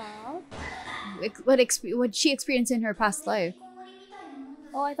 About? What she experienced in her past life. こんがりみたいなもんだ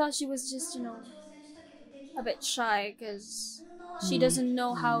し Oh, I thought she was just, 何度も挑戦したけどでき a なかっ bit た shy because 運動は she doesn't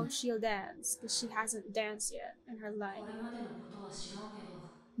know how she'll dance because she hasn't danced yet in her life. これまでのことは知らんけど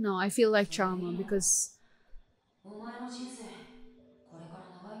No, I feel like trauma because お前の人生これから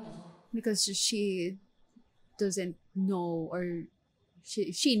長いんだぞ she doesn't know, or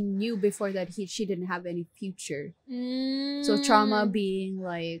she knew before that she didn't have any future. So trauma being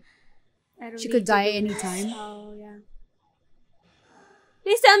like I don't she need could to die do this. anytime. Oh, yeah.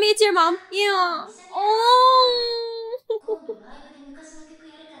 Please tell me it's your mom. Yeah. Oh. 今度ライブで昔の曲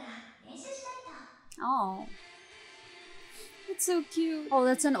やるから練習しないと Oh. It's so cute. Oh,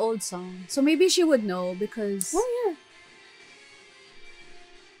 that's an old song. So maybe she would know because Oh, yeah.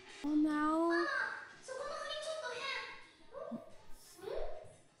 Oh, now. そこの振りちょっと変あれ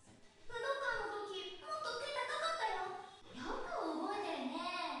武道館の時もっと手高かったよよく覚えてるね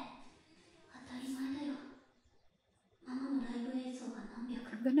当たり前だよママのライブ映像は何百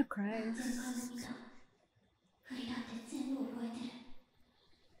I'm gonna cry. 何千回も見た振りだって全部覚えてる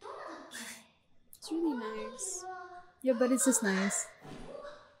どんなだっけ It's really nice. Yeah, but it's just nice.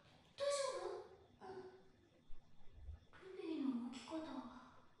 大丈夫ルビーの動き方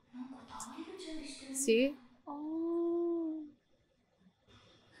なんか倒れる準備してる See? Oh.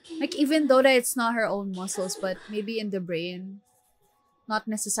 Like even though that it's not her own muscles, but maybe in the brain. Not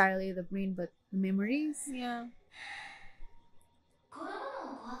necessarily the brain, but the memories. Yeah. 転ぶ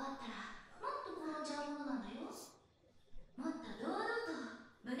のを怖がったらもっと転んじゃうものなんだよもっと堂々と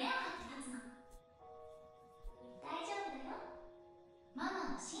胸を張って立つの大丈夫だよママ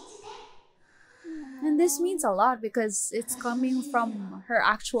を信じて And this means a lot because it's coming from her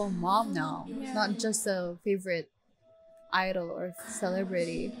actual mom now, not just a favorite idol or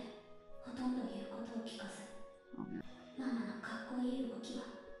celebrity. ほとんど言うことを聞かず Oh, man. ママのかっこいい動きは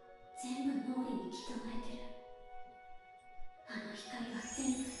全部脳裏に刻まれてるあの光は全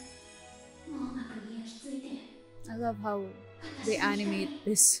部網膜に焼き付いてる I love how they animate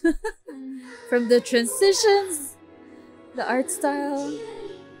this. From the transitions, the art style.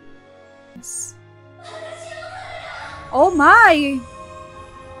 Oh my!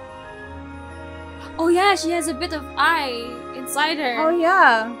 Oh, yeah, she has a bit of eye inside her. Oh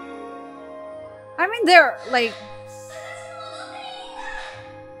yeah. I mean, they're like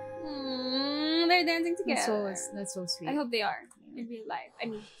They're dancing together. that's so sweet. I hope they are in real life. I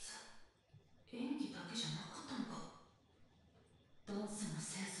mean, 演技だけじゃなかったのかダンスの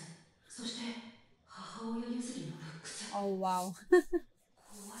センスそして母親譲りのルックス Oh wow. 怖い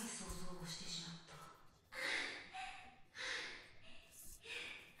想像をしてしまった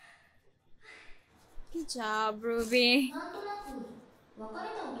good job, Ruby. なんとなく別れ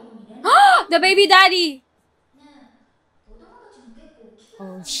た男に連絡 The baby daddy! ねえ子供たちも結構大きく Oh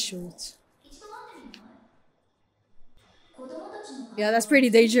なったんだけど shoot. 一度会ってみない子供たちの Yeah, that's pretty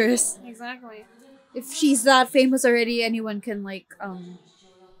dangerous. Exactly. If she's that famous already, anyone can like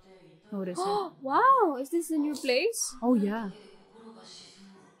notice her. Wow, is this a new place? Oh yeah.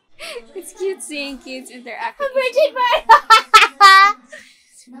 It's cute seeing kids interact.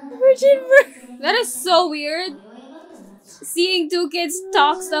 Virgin birth. That is so weird. Seeing two kids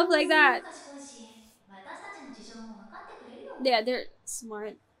talk stuff like that. 賢いし私たちの事情も分かってくれるよ Yeah, they're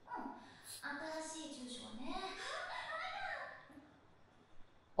smart. 新しい住所はね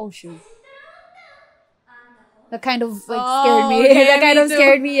Oh shoot. あんたほん That kind of like Oh, scared me. yeah, That kind me of too.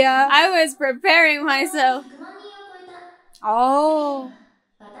 scared me, yeah. I was preparing myself. 100万人を超えた Oh.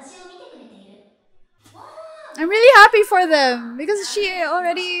 私を見てくれている I'm really happy for them because she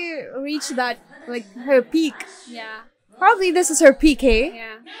already reached that, like, her peak. Yeah, Probably this is her peak, eh?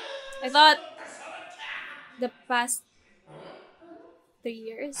 yeah. I thought the past 3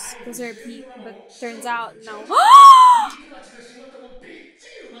 years was her peak, but turns out no.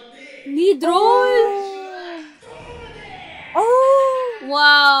 Lead role! Oh!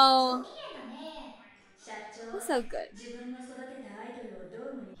 Wow. 綺麗だね社長 That's so good. 自分の育てたアイドルを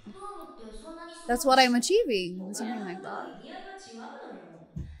ドームにドームってそんなに That's what I'm achieving. Something like と that. は意味合いが違うのよ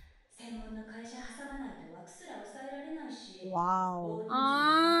専門の会社挟まないと枠すら抑えられないし Wow.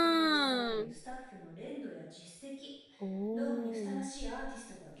 あースタッフの連動や実績 Oh. ドームにふさわしいアーティ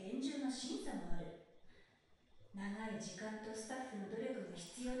ストが厳重な審査もある長い時間とスタッフの努力が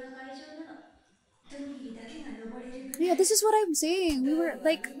必要な会場なのドンギリだけが登れる舞台 Yeah, this is what I'm saying. We were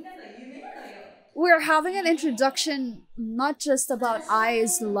like, みんなの夢なのよ we're having an introduction not just about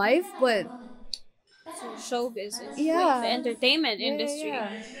Ai's life, but So show business. Yeah. The entertainment industry.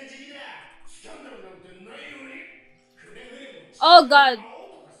 Yeah. Oh god.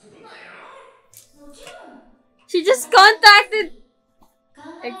 もちろん She just contacted. 考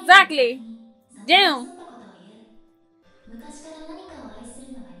える Exactly. その Damn. 争ったことを言う昔から何かを愛す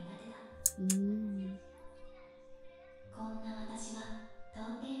るのが苦手だ こんな私は到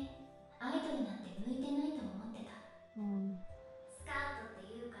底アイドルなんて向いてないと思ってたスカウトって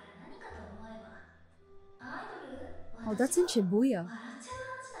言うから何かと思えばアイドル Oh, that's in Shibuya. 笑っちゃう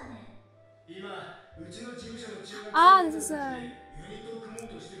話だね Ah, this is a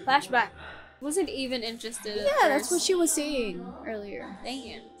flashback. Wasn't even interested. At Yeah, that's first. what she was saying earlier. Dang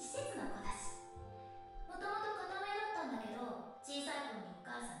it. 施設の子だしもともと片目だったんだけど小さい頃にお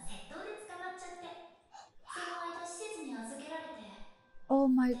母さん窃盗で捕まっちゃってその間施設に預けられて Oh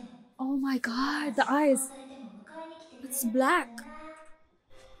my god, the eyes. It's black.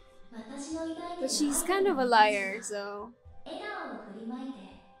 私の抱いてる But she's kind of a liar, so. 笑顔を振りまいて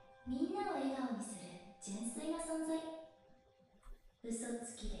みんなを笑顔にする純粋な存在嘘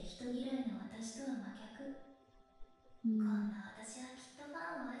つきで人嫌いな私とは真逆こんな私はきっとフ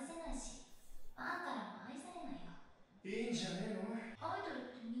ァンを愛せないしファンからも愛されないよいいんじゃねえのアイド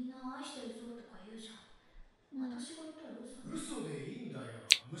ルってみんな愛してるぞとか言うじゃん私が言ったら嘘でいいんだよ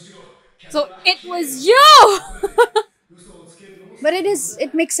むしろ So it was you! But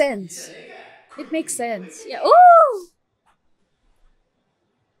it makes sense. It makes sense. Yeah. Ooh!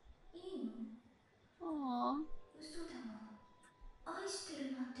 いいの Aww. 嘘でも愛して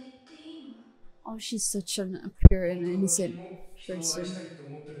るなんて言っていいの Oh, she's such a pure and innocent person.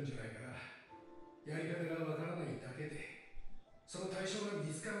 やり方がわからないだけでその対象が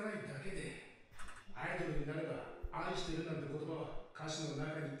見つからないだけでアイドルになれば愛してるなんて言葉は歌詞の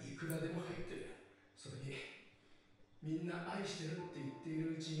中にいくらでも入ってるそれにみんな愛してるって言ってい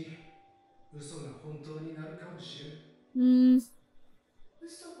るうちに嘘が本当になるかもしれん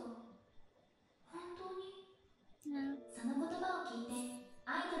嘘が本当に Yeah. その言葉を聞いて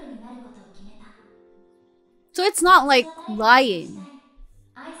アイドルになることを決めた So it's not like lying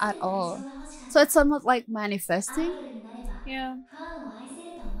at all. So it's somewhat like manifesting. Yeah. ファンを愛せ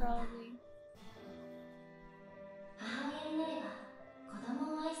ると思った Probably. 母親になれば子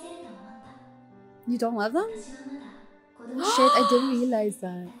供を愛せると思った You don't love them? 私はまだ子供 Shit, I didn't realize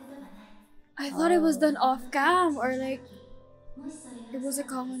that. ことがない I thought it was done off cam or like もしそれが it was a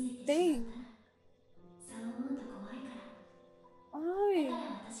common thing. そう思うと怖いから Ay, だから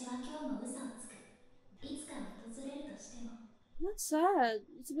私は今日も嘘をつくいつか訪れるとしても that's sad.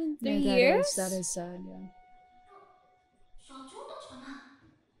 It's been 3 Yeah, years. that is sad, yeah. 社長たちかな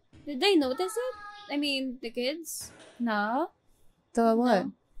Did they notice it? I mean, the kids? No? The what?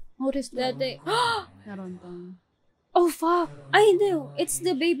 No. Noticed That they. Narantan. Oh fuck! I know. It's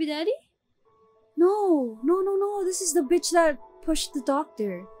the baby daddy. No, no, no, no. This is the bitch that pushed the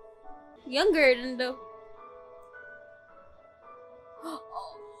doctor. Younger than the.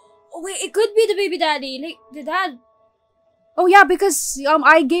 Oh wait, it could be the baby daddy. Like the dad. Oh yeah, because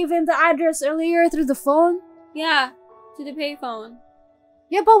I gave him the address earlier through the phone. Yeah, to the payphone.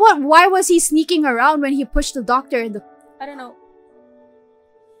 Yeah, but what? Why was he sneaking around when he pushed the doctor in the? I don't know.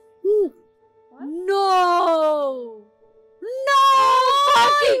 What? No! No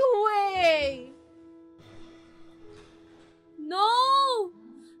fucking way! No!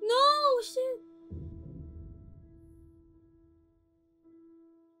 No! Shit!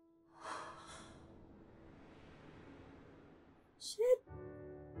 Shit!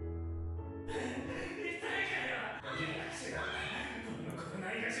 このこと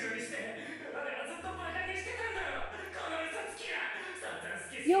ないがしろにして俺はずっとバカにしてたんだよこの嘘つきがサタン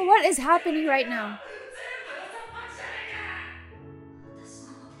好き Yo, what is happening right now? 全部嘘っぱちじゃねえか私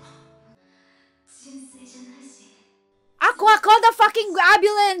のこと純粋じゃないし Aqua, call the fucking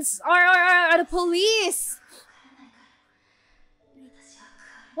ambulance or the police. わからないから私は変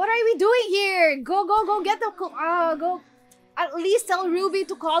わる What are we doing here? Go, get the go. At least tell Ruby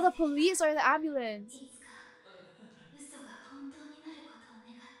to call the police or the ambulance. いつか嘘が本当になるこ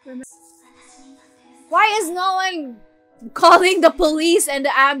とを願って私にとって嘘 Why is no one calling the police and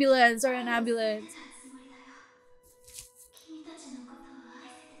the ambulance or an ambulance? だつもりだよ君たちのことを愛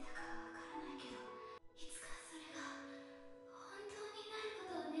せてたかはわからないけどいつかそれが本当になる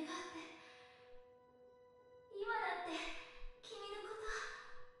ことを願って今だって君のこと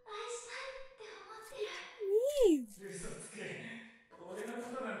愛したいって思ってる 嘘つけ俺の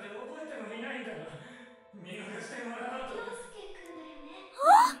ことなんて覚えてもいないんだろ見逃してもらおうと陽介くんだよね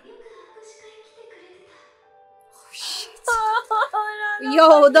よく握手会来てくれてた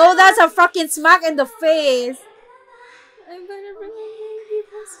Yo, though that's a fucking smack in the face. I better bring a baby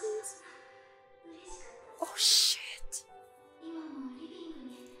Christmas. 嬉しか Oh shit. 今もリビング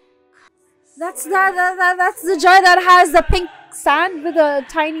に That's that's the jar that has the pink sand with the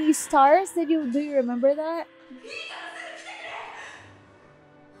tiny stars. Do you remember that?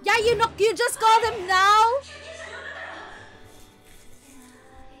 Yeah, you just called him now? 救急車呼んだから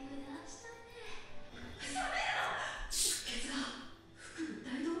余裕で愛したいね喋るな出血が腹部大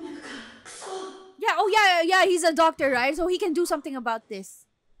動脈かクソ Yeah, oh yeah, he's a doctor, right? So he can do something about this.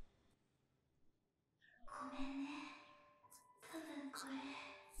 ごめんね多分これ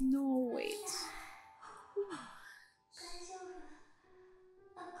No, wait. 大丈夫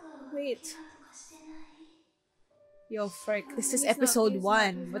アクアは Wait. 怪我とかしてない Yo, frick, this is He's not- episode he's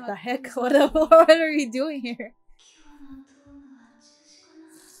 1. not- What the he's heck? not- What are we doing here? 今日のドームは中止か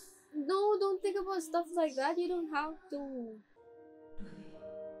な No, don't think about stuff like that. You don't have to.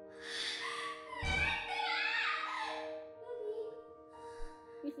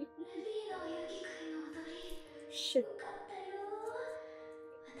 ルビーの遊戯会の踊り Shit. よかったよ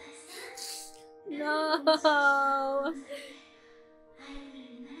私さ No. アイドル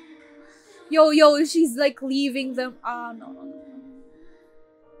になるのか待ってろ Yo, she's like leaving them. Ah, no. 楽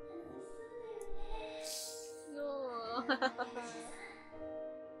しそうだよね No. 二人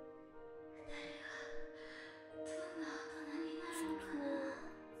がどんな大人になるのかな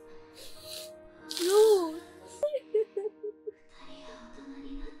No. 二人が大人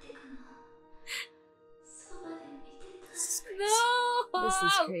になってくのそばで見てた No. This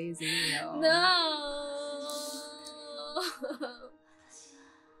is crazy. No. No. 私は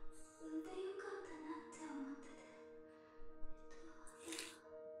産んでよかったなって思ってて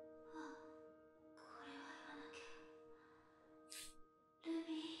あ、これは言わなきゃル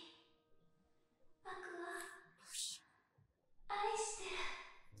ビーアクア愛してる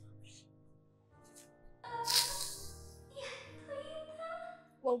あーやっと言えた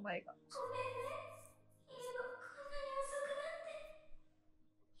Oh my god. ごめんね言うのこんなに遅くなって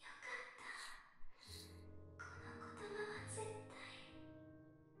よかったこの言葉は絶対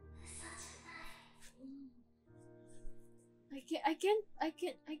嘘じゃない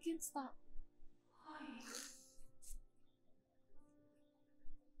I can't stop. はい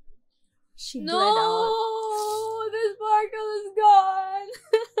She bled No, out. the sparkle is gone.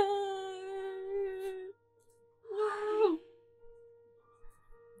 No.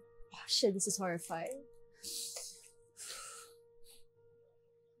 Oh shit, this is horrifying.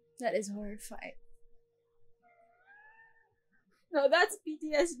 That is horrifying. No, that's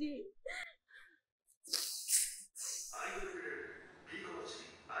PTSD. アイドルグループピーコのチ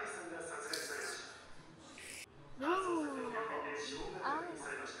愛さんが殺害されました。 No. 搬送先の病院で死亡が確認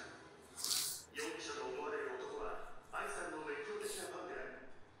されました。容疑者と思われる男は愛さんの熱狂的なファンであり、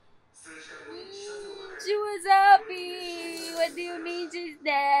数時間後に自殺を図 She り、 was happy. What do you mean she's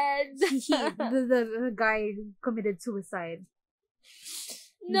dead? The guy who committed suicide.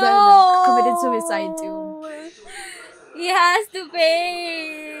 No. Committed suicide too. He has to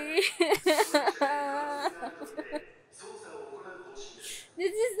pay. 捜査を行う方針です。 This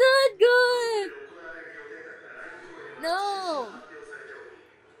is not good. 行われる予定だったライブ公演は No. 発表されており、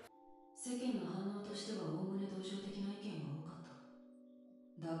世間の反応としてはおおむね同情的な意見が多かっ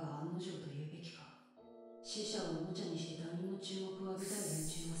ただが案の定と言うべきか死者をおもちゃにして他人の注目を浴びたい連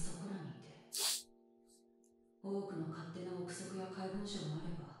中がそこらにいて多くの勝手な憶測や怪文書もあ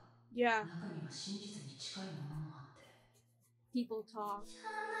れば Yeah, 中には真実に近いものもあって people talk.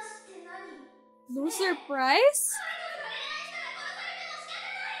 話って何 No surprise? アイドルが恋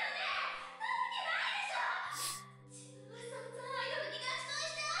愛したら殺されても仕方ないよねなわけないでしょ自分は散々アイドルにガチ恋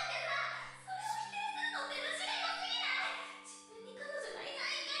しておいてさそれを否定するのって虫が良すぎない自分に彼女がいな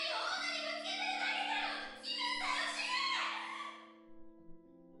い怒りを女にぶつけてるだけだよいるんだよ死ね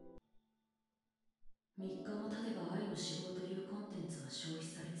3日も経てば愛の死亡というコンテンツは消費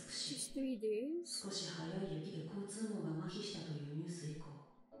され尽くし Just 3 days. 少し早い雪で交通網が麻痺したというニュース以降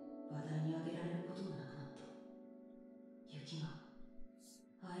話題に挙げられることもなくなった雪が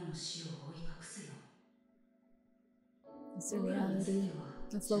愛の死を覆い隠すように It's the 僕らの世 reality では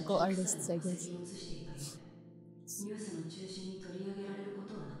of local artists, I 写 guess. 真を写していたようでニュースの中心に取り上げられるこ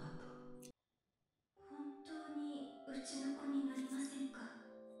とはなかった本当にうちの子になりませんか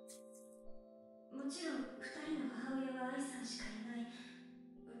もちろん2人の母親は愛さんしかいない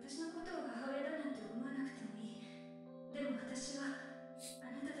私のことを母親だなんて思わなくてもいいでも私はあ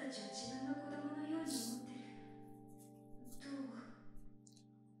なたたちを自分の子供のように思ってるどう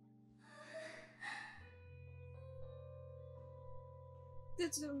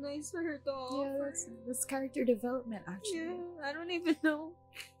That's so nice for her to Yeah, offer. that's character development actually. Yeah, I don't even know.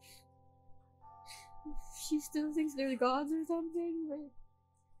 She still thinks they're gods or something.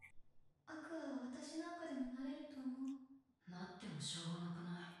 But 悪は私の悪でもなれると思う。なってもしょうがなく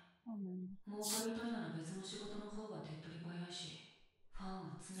ない。儲かりたいなら別の仕事の方が手っ取り早いし、ファ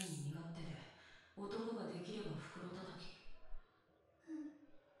ンは常に身勝手で、男ができれば袋叩き。うん。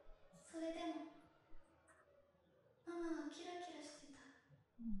それでもママはキラキラしてた。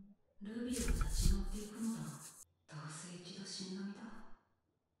ルビーは立ち直っていくのだろう。どうせ一度死んだ身だ。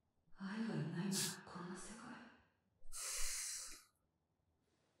愛がいないならこんな世界。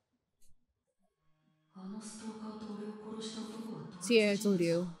あのストーカーと俺を殺した男は同一 See, I 人 told 物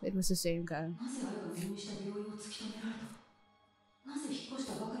you だ。 it was the same guy. なぜ愛が入院した病院を突き止められた。なぜ引っ越し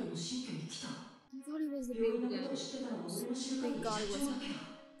たばかりの新居に来た。 I thought he was the 病院 baby のことを daddy. 知ってたのは俺の知る Thank 限り God 社 it 長 wasn't. だけだ。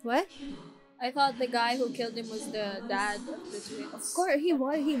 What? けれど I thought the guy who killed him was the dad of the twins. Of course, he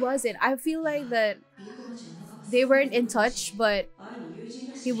was. He wasn't. I feel like that they weren't in touch, but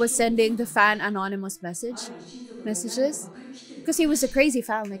he was sending the fan anonymous messages because he was a crazy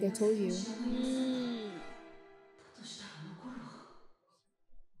fan, like I told you. だとしたら残るは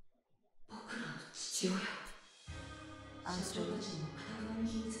僕らの父親。社長たちにもかたくなに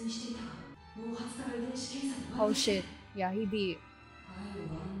秘密にしていたが、毛髪から遺伝子検査で Oh shit. Yeah, he beat. 愛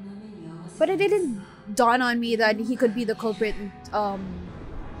をあんな目に遭わせ But it didn't dawn on me that he could be the culprit in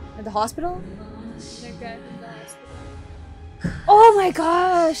the hospital. The guy from the hospital. Oh my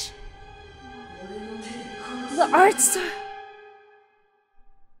gosh! The art style.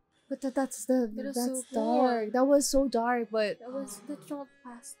 But that's was that's so cool. dark. That was so dark, but That was the short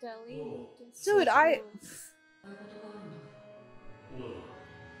pastel-y. dude, I どうだ。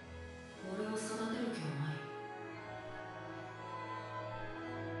俺を育てる気はない。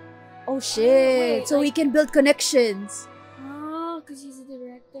 oh shit. wait, So we like- can build connections. Oh, because he's a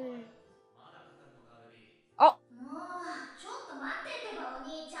director. Oh もうちょっと待ってってばお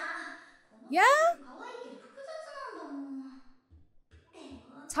兄ちゃん。この yeah. 可愛いけど複雑なんだもん。で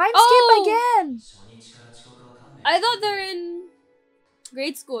も Time Oh! skip again. I thought they're in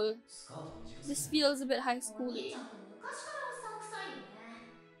grade school. This feels a bit high お school. 兄ちゃんって昔からおっさん臭いよね。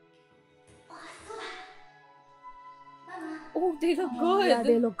あ、そうだ。ママ、 Oh, they look Oh, yeah,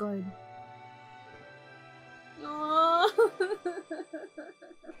 they good. look good. Oh.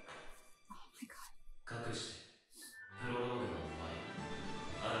 隠してプロローグは終わり、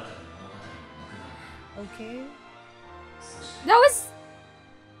新たに物語の幕が Okay. そして That was.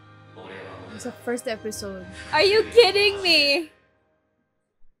 俺は It's the first episode. Are you kidding me?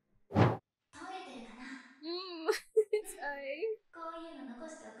 撮れてるかな。 It's I. こういうの残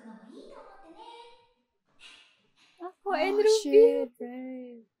しておくのもいいと思ってね。 Oh, and Ruby. shit,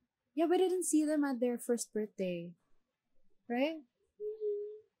 right. Yeah, we didn't see them at their first birthday. Right?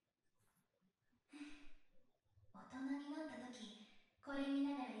 大人になった時、これ見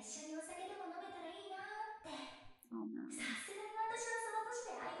ながら一緒にお酒でも飲めたらいいなーって。 Oh no. さすがに私はその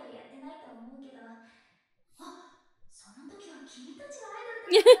年でアイドルやってないと思うけど、あ、その時は君たちがアイド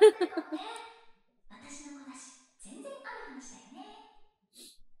ルだってなってるかもね。私の子だし、全然ある話だよね。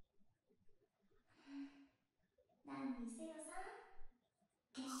何にせよさ、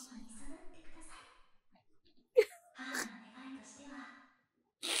元気に育ってください。母の願いとしては、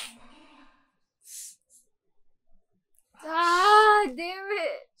それだけだよ。 Ah, damn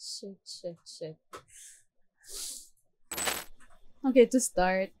it. Shit. Okay, to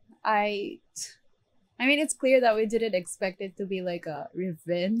start, I mean, it's clear that we didn't expect it to be like a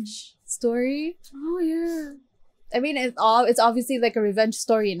revenge story. Oh, yeah. I mean, it's obviously like a revenge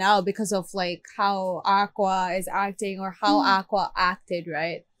story now because of like how Aqua is acting or how Aqua acted,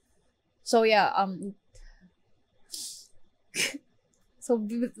 right? So yeah, so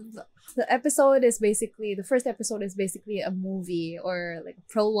the episode is basically the first episode is basically a movie or like a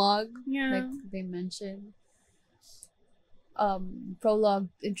prologue, Yeah. like they mentioned. Prologue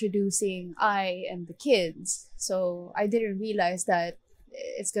introducing I and the kids. So I didn't realize that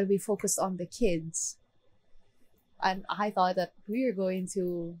it's gonna be focused on the kids. And I thought that we were going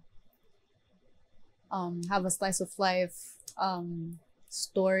to have a slice of life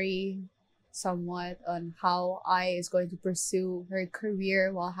story somewhat on how I is going to pursue her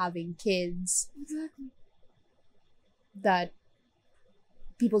career while having kids Exactly. that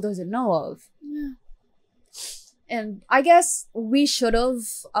people doesn't know of. Yeah. And I guess we should have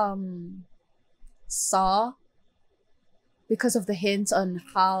saw because of the hints on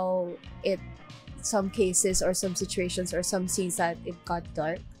how it some cases or some situations or some scenes that it got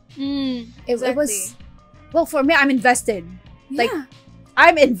dark. It was well for me, I'm invested. Like Yeah.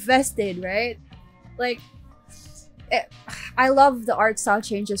 I'm invested, right? Like I love the art style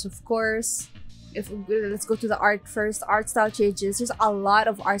changes, of course. Let's go to the art first. Art style changes. There's a lot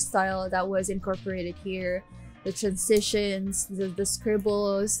of art style that was incorporated here. the transitions, the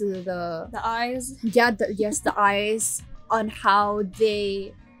scribbles, the eyes. yeah, the eyes, on how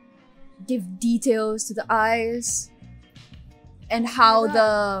they give details to the eyes, and how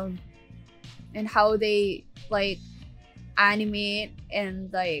they like animate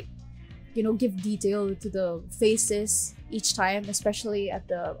and like, you know, give detail to the faces each time, especially at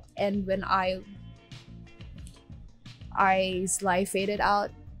the end when I's life faded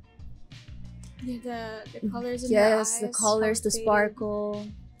out. Yeah, the colors in her eyes. Yes, the colors, the sparkle,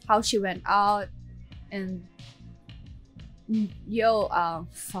 how she went out, and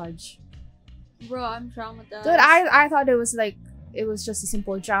fudge. Bro, I'm traumatized. Dude, I thought it was just a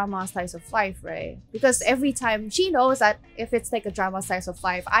simple drama slice of life, right? Because every time she knows that if it's like a drama slice of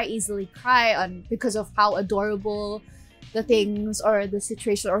life, I easily cry because of how adorable the things or the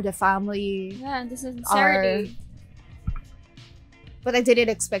situation or the family. Yeah, and the sincerity. But I didn't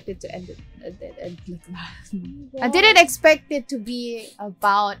expect it to end like that. I didn't expect it to be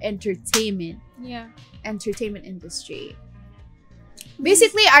about entertainment. Yeah. Entertainment industry.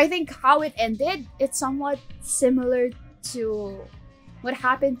 Basically, I think how it ended, it's somewhat similar to what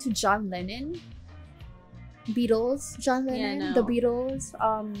happened to John Lennon. John Lennon, the Beatles.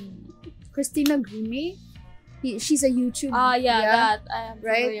 Christina Grimmie. She's a YouTuber. That I am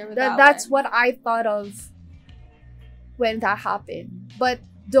familiar with That's what I thought of when that happened. But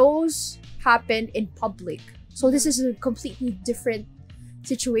those happened in public. So this is a completely different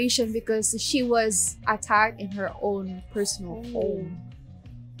situation because she was attacked in her own personal home.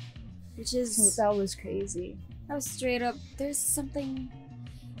 Which is... So that was crazy. That was straight up... There's something...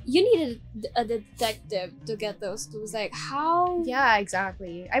 You needed a detective to get those clues. Like, how... Yeah,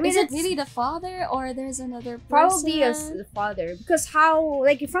 exactly. I mean, is it really the father or there's another person? Probably the father. Because how...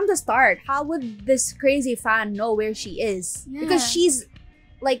 Like, from the start, how would this crazy fan know where she is? Yeah. Because she's,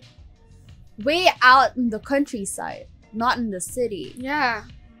 like, way out in the countryside. Not in the city. Yeah.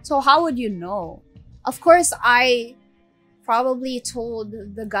 So how would you know? Of course, I probably told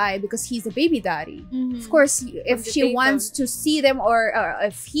the guy because he's a baby daddy. Of course, if she wants to see them or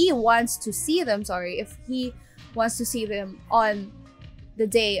if he wants to see them, if he wants to see them on the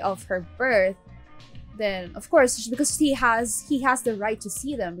day of her birth, then of course, because he has the right to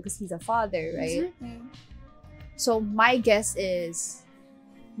see them because he's a father, right? Exactly. So my guess is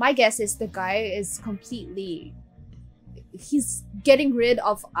the guy is completely... He's getting rid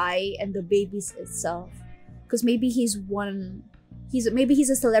of I and the babies itself, because maybe he's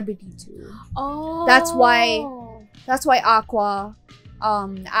a celebrity too. Oh, that's why Aqua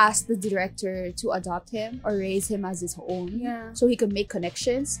asked the director to adopt him or raise him as his own, so he could make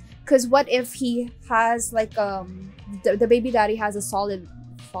connections. Because what if he has like the baby daddy has a solid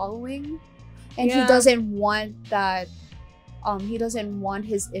following, and he doesn't want that. He doesn't want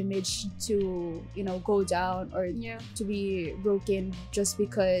his image to, go down or to be broken just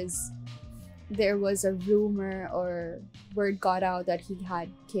because there was a rumor or word got out that he had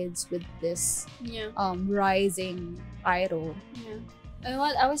kids with this rising idol. Yeah. And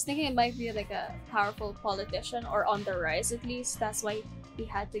what I was thinking, it might be like a powerful politician or on the rise at least. That's why he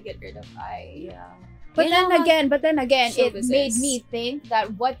had to get rid of I. Yeah. But then again, it made me think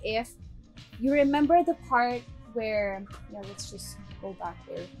that what if you remember the part where let's just go back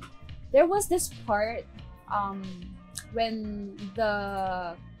there was this part when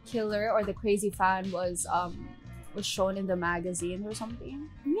the killer or the crazy fan was shown in the magazine or something,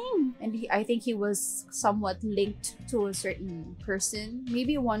 and I think he was somewhat linked to a certain person,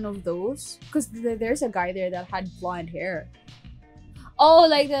 maybe one of those, because there's a guy there that had blonde hair. Oh,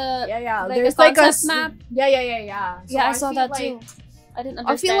 like the like there's like a map. So I saw that too. I didn't understand.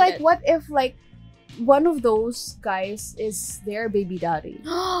 I feel like what if like one of those guys is their baby daddy.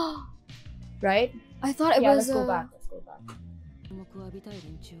 Right? I thought it was... Let's go back.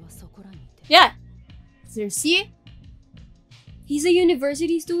 Yeah. See? He's a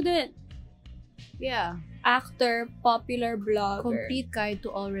university student. Yeah. Actor, popular blogger. Complete guide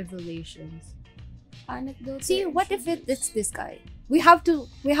to all revelations. Anecdote. See, what if it's this guy? We have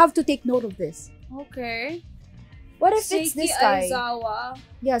to take note of this. Okay. What if it's this guy? Aizawa.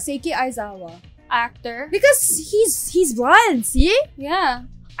 Yeah, Seiki Aizawa. Actor. Because he's blonde, see? Yeah.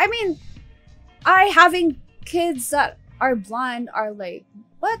 I mean, having kids that are blonde are like,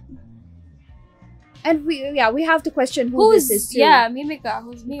 what? And we have to question who this is too. Yeah, Mimika.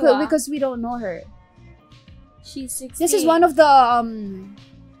 Who's Miwa? Because we don't know her. She's 16. This is one of the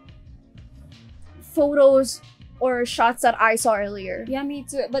photos or shots that I saw earlier. Yeah, me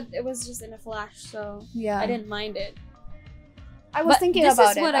too. But it was just in a flash, so I didn't mind it. I was thinking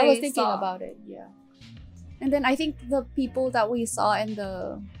about it. Yeah. And then I think the people that we saw in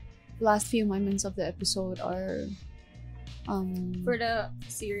the last few moments of the episode are For the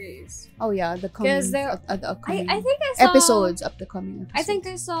series. oh yeah, the coming they're- the upcoming I think I saw episodes of the coming episodes. I think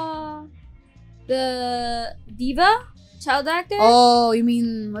I saw the diva child actor. Oh, you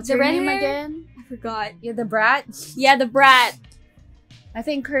mean what's The her red name hair? again? I forgot. Yeah, the brat. Yeah, the brat. I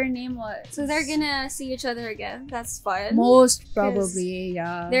think her name was. So they're gonna see each other again. That's fun. most probably,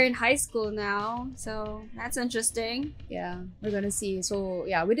 yeah. They're in high school now, so that's interesting. Yeah, we're gonna see. So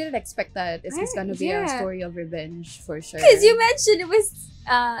yeah, we didn't expect that this is Right, gonna be a yeah. story of revenge for sure. Because you mentioned it was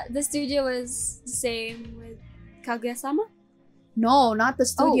the studio was the same with Kaguya-sama. No, not the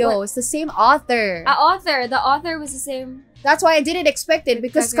studio. what? It's the same author. The author was the same. That's why I didn't expect it With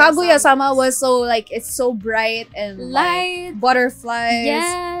because Kaguya-sama. Kaguya-sama was so like it's so bright and Light. like butterflies.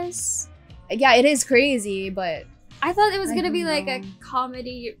 Yes. Yeah, it is crazy, but I thought it was I gonna be don't like a know.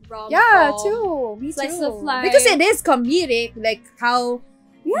 comedy rom. yeah, too. Me Slice too. of life. Because it is comedic, like how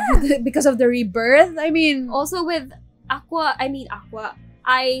because of the rebirth. I mean, Also with Aqua,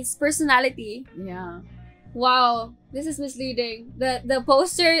 I's personality. yeah. Wow, this is misleading. The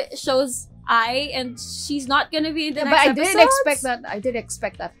poster shows I, and she's not gonna be in the Yeah, next but I didn't episodes? expect that. I did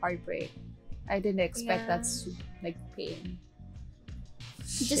expect that heartbreak. I didn't expect Yeah. that like pain.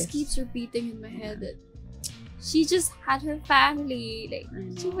 She just Shit. keeps repeating in my head that she just had her family. Like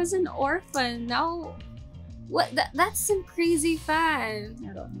I she know. was an orphan. Now, what? That's some crazy fan.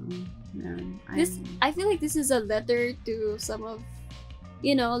 I don't know, man. This I feel like this is a letter to some of,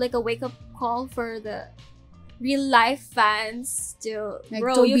 like a wake up call for the real life fans. Still, like,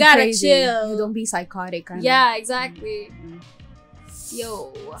 bro, don't you be gotta crazy. chill. You don't be psychotic. Kinda. Yeah, exactly. Mm.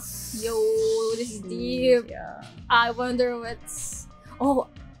 Yo, this is deep. Yeah. I wonder what's. Oh,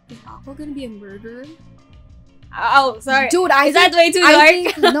 is Aqua gonna be a murderer? Oh, sorry. Dude, Is that way too I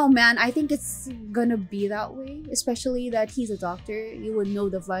dark? think, no, man. I think it's gonna be that way. Especially that he's a doctor. You would know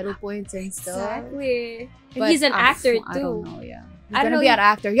the vital points and stuff. Exactly. And But he's an actor too. I don't know. Yeah, he's I don't gonna know be if- an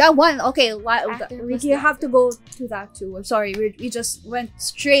actor. Yeah, one. Okay, Actor we plus have to go to that too. I'm sorry. We just went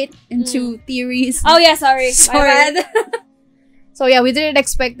straight into theories. Oh yeah, sorry. Sorry. My bad. So yeah, we didn't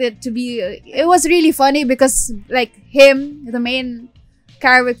expect it to be. It was really funny because like him, the main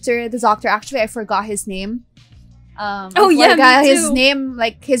character, the doctor. Actually, I forgot his name. Oh, I yeah, forgot me his too. name,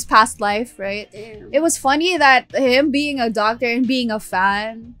 like his past life, right? Damn. It was funny that him being a doctor and being a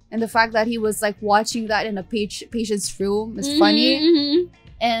fan, and the fact that he was like watching that in a patient's room is funny. Mhm.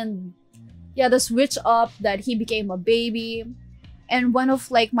 And yeah, the switch up that he became a baby. And one of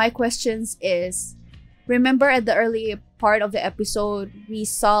like my questions is, remember at the early part of the episode we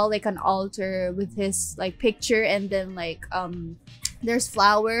saw like an altar with his like picture, and then like there's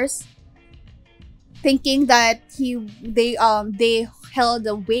flowers, thinking that they held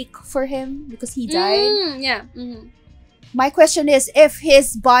a wake for him because he died. Yeah. Mhm. My question is, if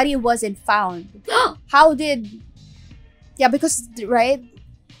his body wasn't found, how did because right,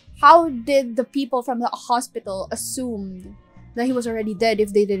 how did the people from the hospital assume that he was already dead if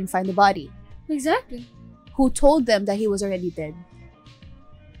they didn't find the body? Exactly. Who told them that he was already dead?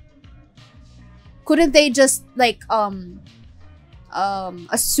 Couldn't they just like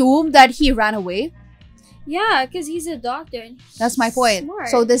assume that he ran away? Yeah, because he's a doctor. And That's my he's point. smart.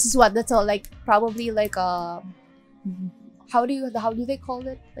 So this is what that's all like probably like a how do they call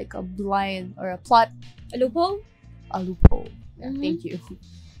it? Like a blind or a plot, a loophole. a loophole. Yeah, Mhm. thank you.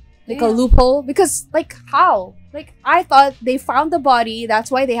 Like Yeah. a loophole, because like how? Like I thought they found the body,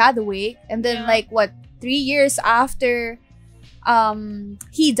 that's why they had the wake, and then Yeah. like what 3 years after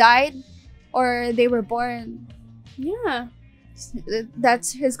he died or they were born, Yeah.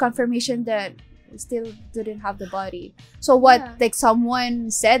 that's his confirmation that still didn't have the body. So what, Yeah. like someone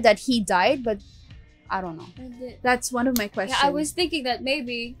said that he died, but I don't know. That's one of my questions. Yeah, I was thinking that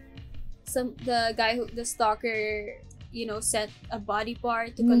maybe the guy the stalker, sent a body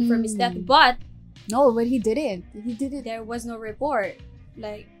part to confirm his death, but no, but he didn't. He didn't. there was no report.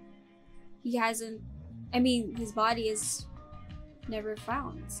 Like he hasn't. I mean, his body is never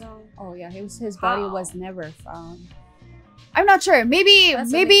found. So Oh yeah, his body How? was never found. I'm not sure. Maybe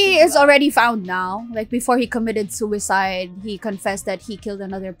That's what makes me it's laugh. already found now. Like before he committed suicide, he confessed that he killed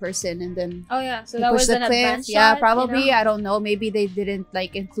another person, and then oh yeah, so he that pushed was the an cliff. advance Yeah, shot, probably. I don't know. Maybe they didn't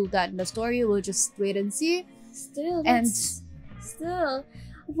like include that in the story. We'll just wait and see. Still, And still,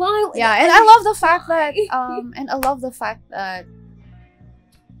 why? yeah, and I love the fact that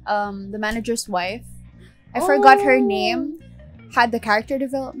the manager's wife, I forgot her Oh. name, had the character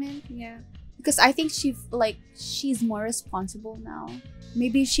development. Yeah. Because I think she's more responsible now.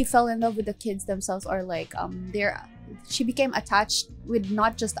 Maybe she fell in love with the kids themselves, or like she became attached with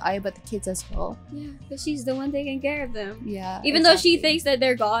not just I but the kids as well. Yeah, because she's the one taking care of them. Yeah. Even though she thinks that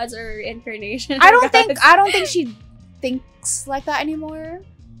they're gods or incarnation. I don't think she thinks like that anymore.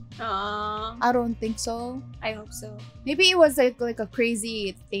 Aww. I don't think so. I hope so. Maybe it was like a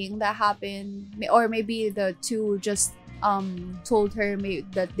crazy thing that happened, or maybe the two just told her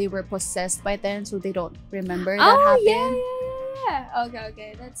that they were possessed by then, so they don't remember that happened. Yeah.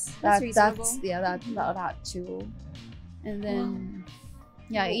 Okay. That's reasonable. That too. And then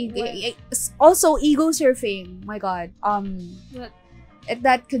also ego surfing. My God. What?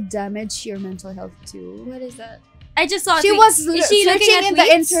 That could damage your mental health too. What is that? I just saw. She was searching in the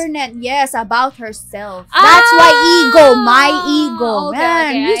internet, yes, about herself. That's why my ego, okay, man.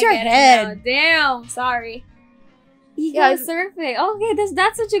 Okay, use your head. Damn, sorry. Ego surfing. Okay,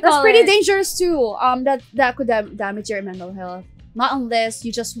 that's what you call it. That's pretty dangerous too. That could damage your mental health. Not unless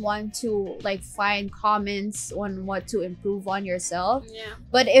you just want to like find comments on what to improve on yourself. Yeah.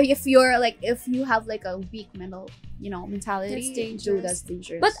 But if you have like a weak mentality, that's dangerous. That's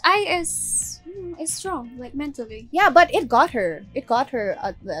dangerous. But I is strong, like mentally. Yeah, but it got her. It got her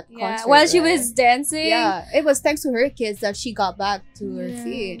at that concert. While she was dancing. Yeah, it was thanks to her kids that she got back to her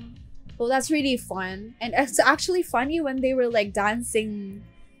feet. So that's really fun, and it's actually funny when they were like dancing.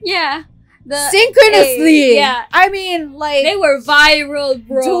 Yeah. Synchronously. Yeah. I mean, like they were viral,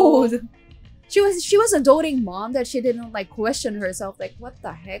 bro. Dude. She was a doting mom that she didn't like question herself, like, what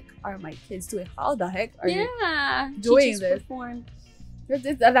the heck are my kids doing? How the heck are you doing this? Performed.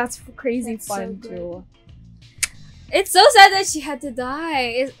 That's crazy That's fun so too. It's so sad that she had to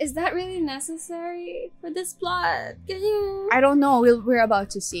die. Is that really necessary for this plot? Can you? I don't know. We're about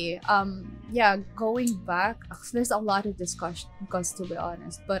to see. Going back, there's a lot of discussion, to be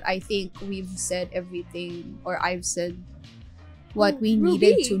honest. But I think we've said everything, or I've said what we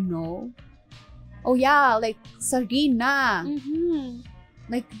needed to know. Oh yeah, like Sarina.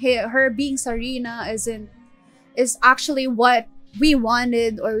 Like her being Sarina is actually what we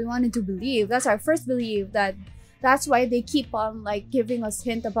wanted to believe. That's our first belief. That's why they keep on like giving us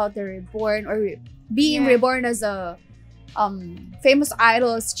hint about the reborn or being reborn as a famous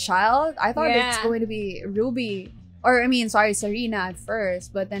idol's child. I thought it's going to be Ruby, or Sarina at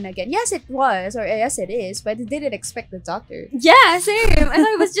first, but then again, yes it was, or yes it is, but I didn't expect the doctor. Yeah, same. I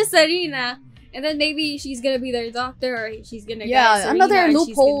thought it was just Sarina, and then maybe she's gonna be their doctor, or she's gonna another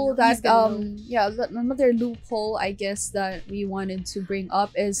loophole another loophole I guess that we wanted to bring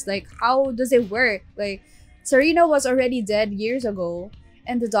up is like, how does it work? Like, Sarina was already dead years ago,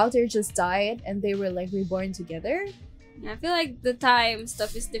 and the doctor just died, and they were like reborn together. I feel like the time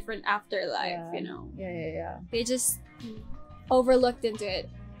stuff is different afterlife, you know. Yeah. They just overlooked into it.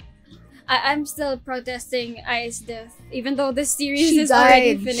 I'm still protesting Ai's death, even though the series is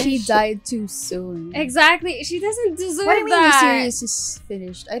already finished. She died too soon. Exactly. She doesn't deserve that. What do you mean the series is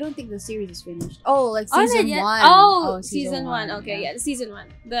finished? I don't think the series is finished. Oh, like season 1. Oh, season 1. Okay, yeah, the season 1.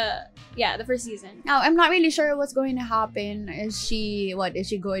 The first season. Now, I'm not really sure what's going to happen. Is she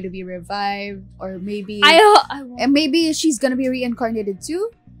going to be revived? Or maybe... And maybe she's going to be reincarnated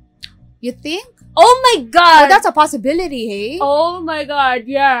too? You think? Oh my god! Oh, that's a possibility, hey? Oh my god,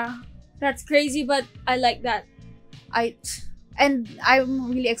 yeah. That's crazy, but I like that. I'm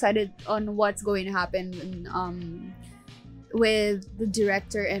really excited on what's going to happen with the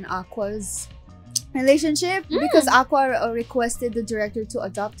director and Aqua's relationship, because Aqua requested the director to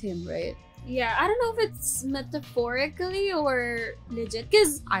adopt him, right? Yeah, I don't know if it's metaphorically or legit,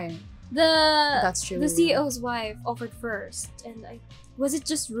 because that's true. The CEO's wife offered first, and was it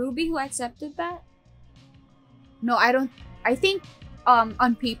just Ruby who accepted that? No, I don't. I think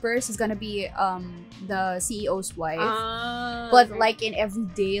on papers he's gonna be the CEO's wife, but like in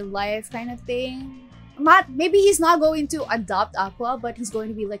everyday life kind of thing. Maybe he's not going to adopt Aqua, but he's going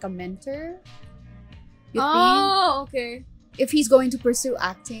to be like a mentor. You think? Okay. If he's going to pursue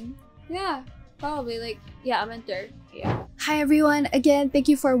acting. Yeah, probably a mentor. Yeah. Hi everyone, again, thank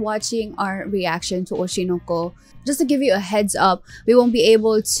you for watching our reaction to Oshinoko. Just to give you a heads up, we won't be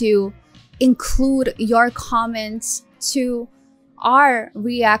able to include your comments to our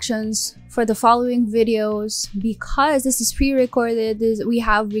reactions for the following videos because this is pre-recorded. We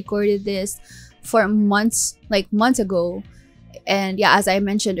have recorded this for months ago, and yeah, as I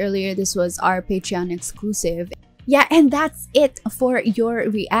mentioned earlier, this was our Patreon exclusive. Yeah, and that's it for your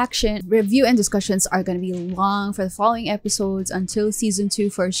reaction. Review and discussions are gonna be long for the following episodes until season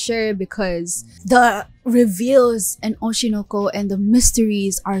 2 for sure, because the reveals in Oshinoko and the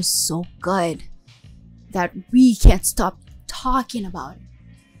mysteries are so good that we can't stop talking about it.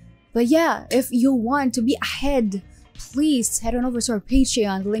 But yeah, if you want to be ahead, please head on over to our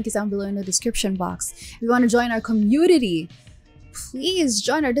Patreon. The link is down below in the description box. If you want to join our community, please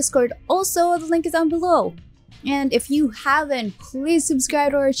join our Discord. Also, the link is down below. And if you haven't, please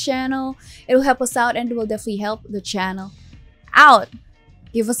subscribe to our channel. It will help us out and it will definitely help the channel out.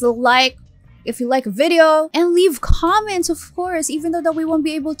 Give us a like if you like a video, and leave comments, of course. Even though that we won't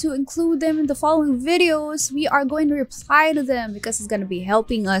be able to include them in the following videos, we are going to reply to them because it's going to be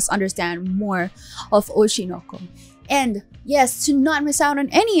helping us understand more of Oshinoko. And yes, to not miss out on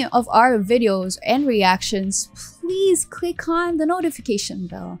any of our videos and reactions, please click on the notification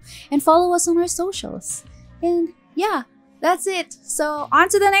bell and follow us on our socials. And yeah, that's it. So on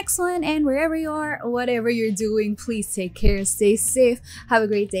to the next one, and wherever you are, whatever you're doing, please take care, stay safe, have a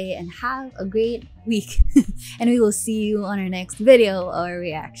great day, and have a great week. And we will see you on our next video or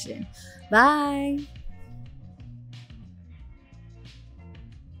reaction. Bye!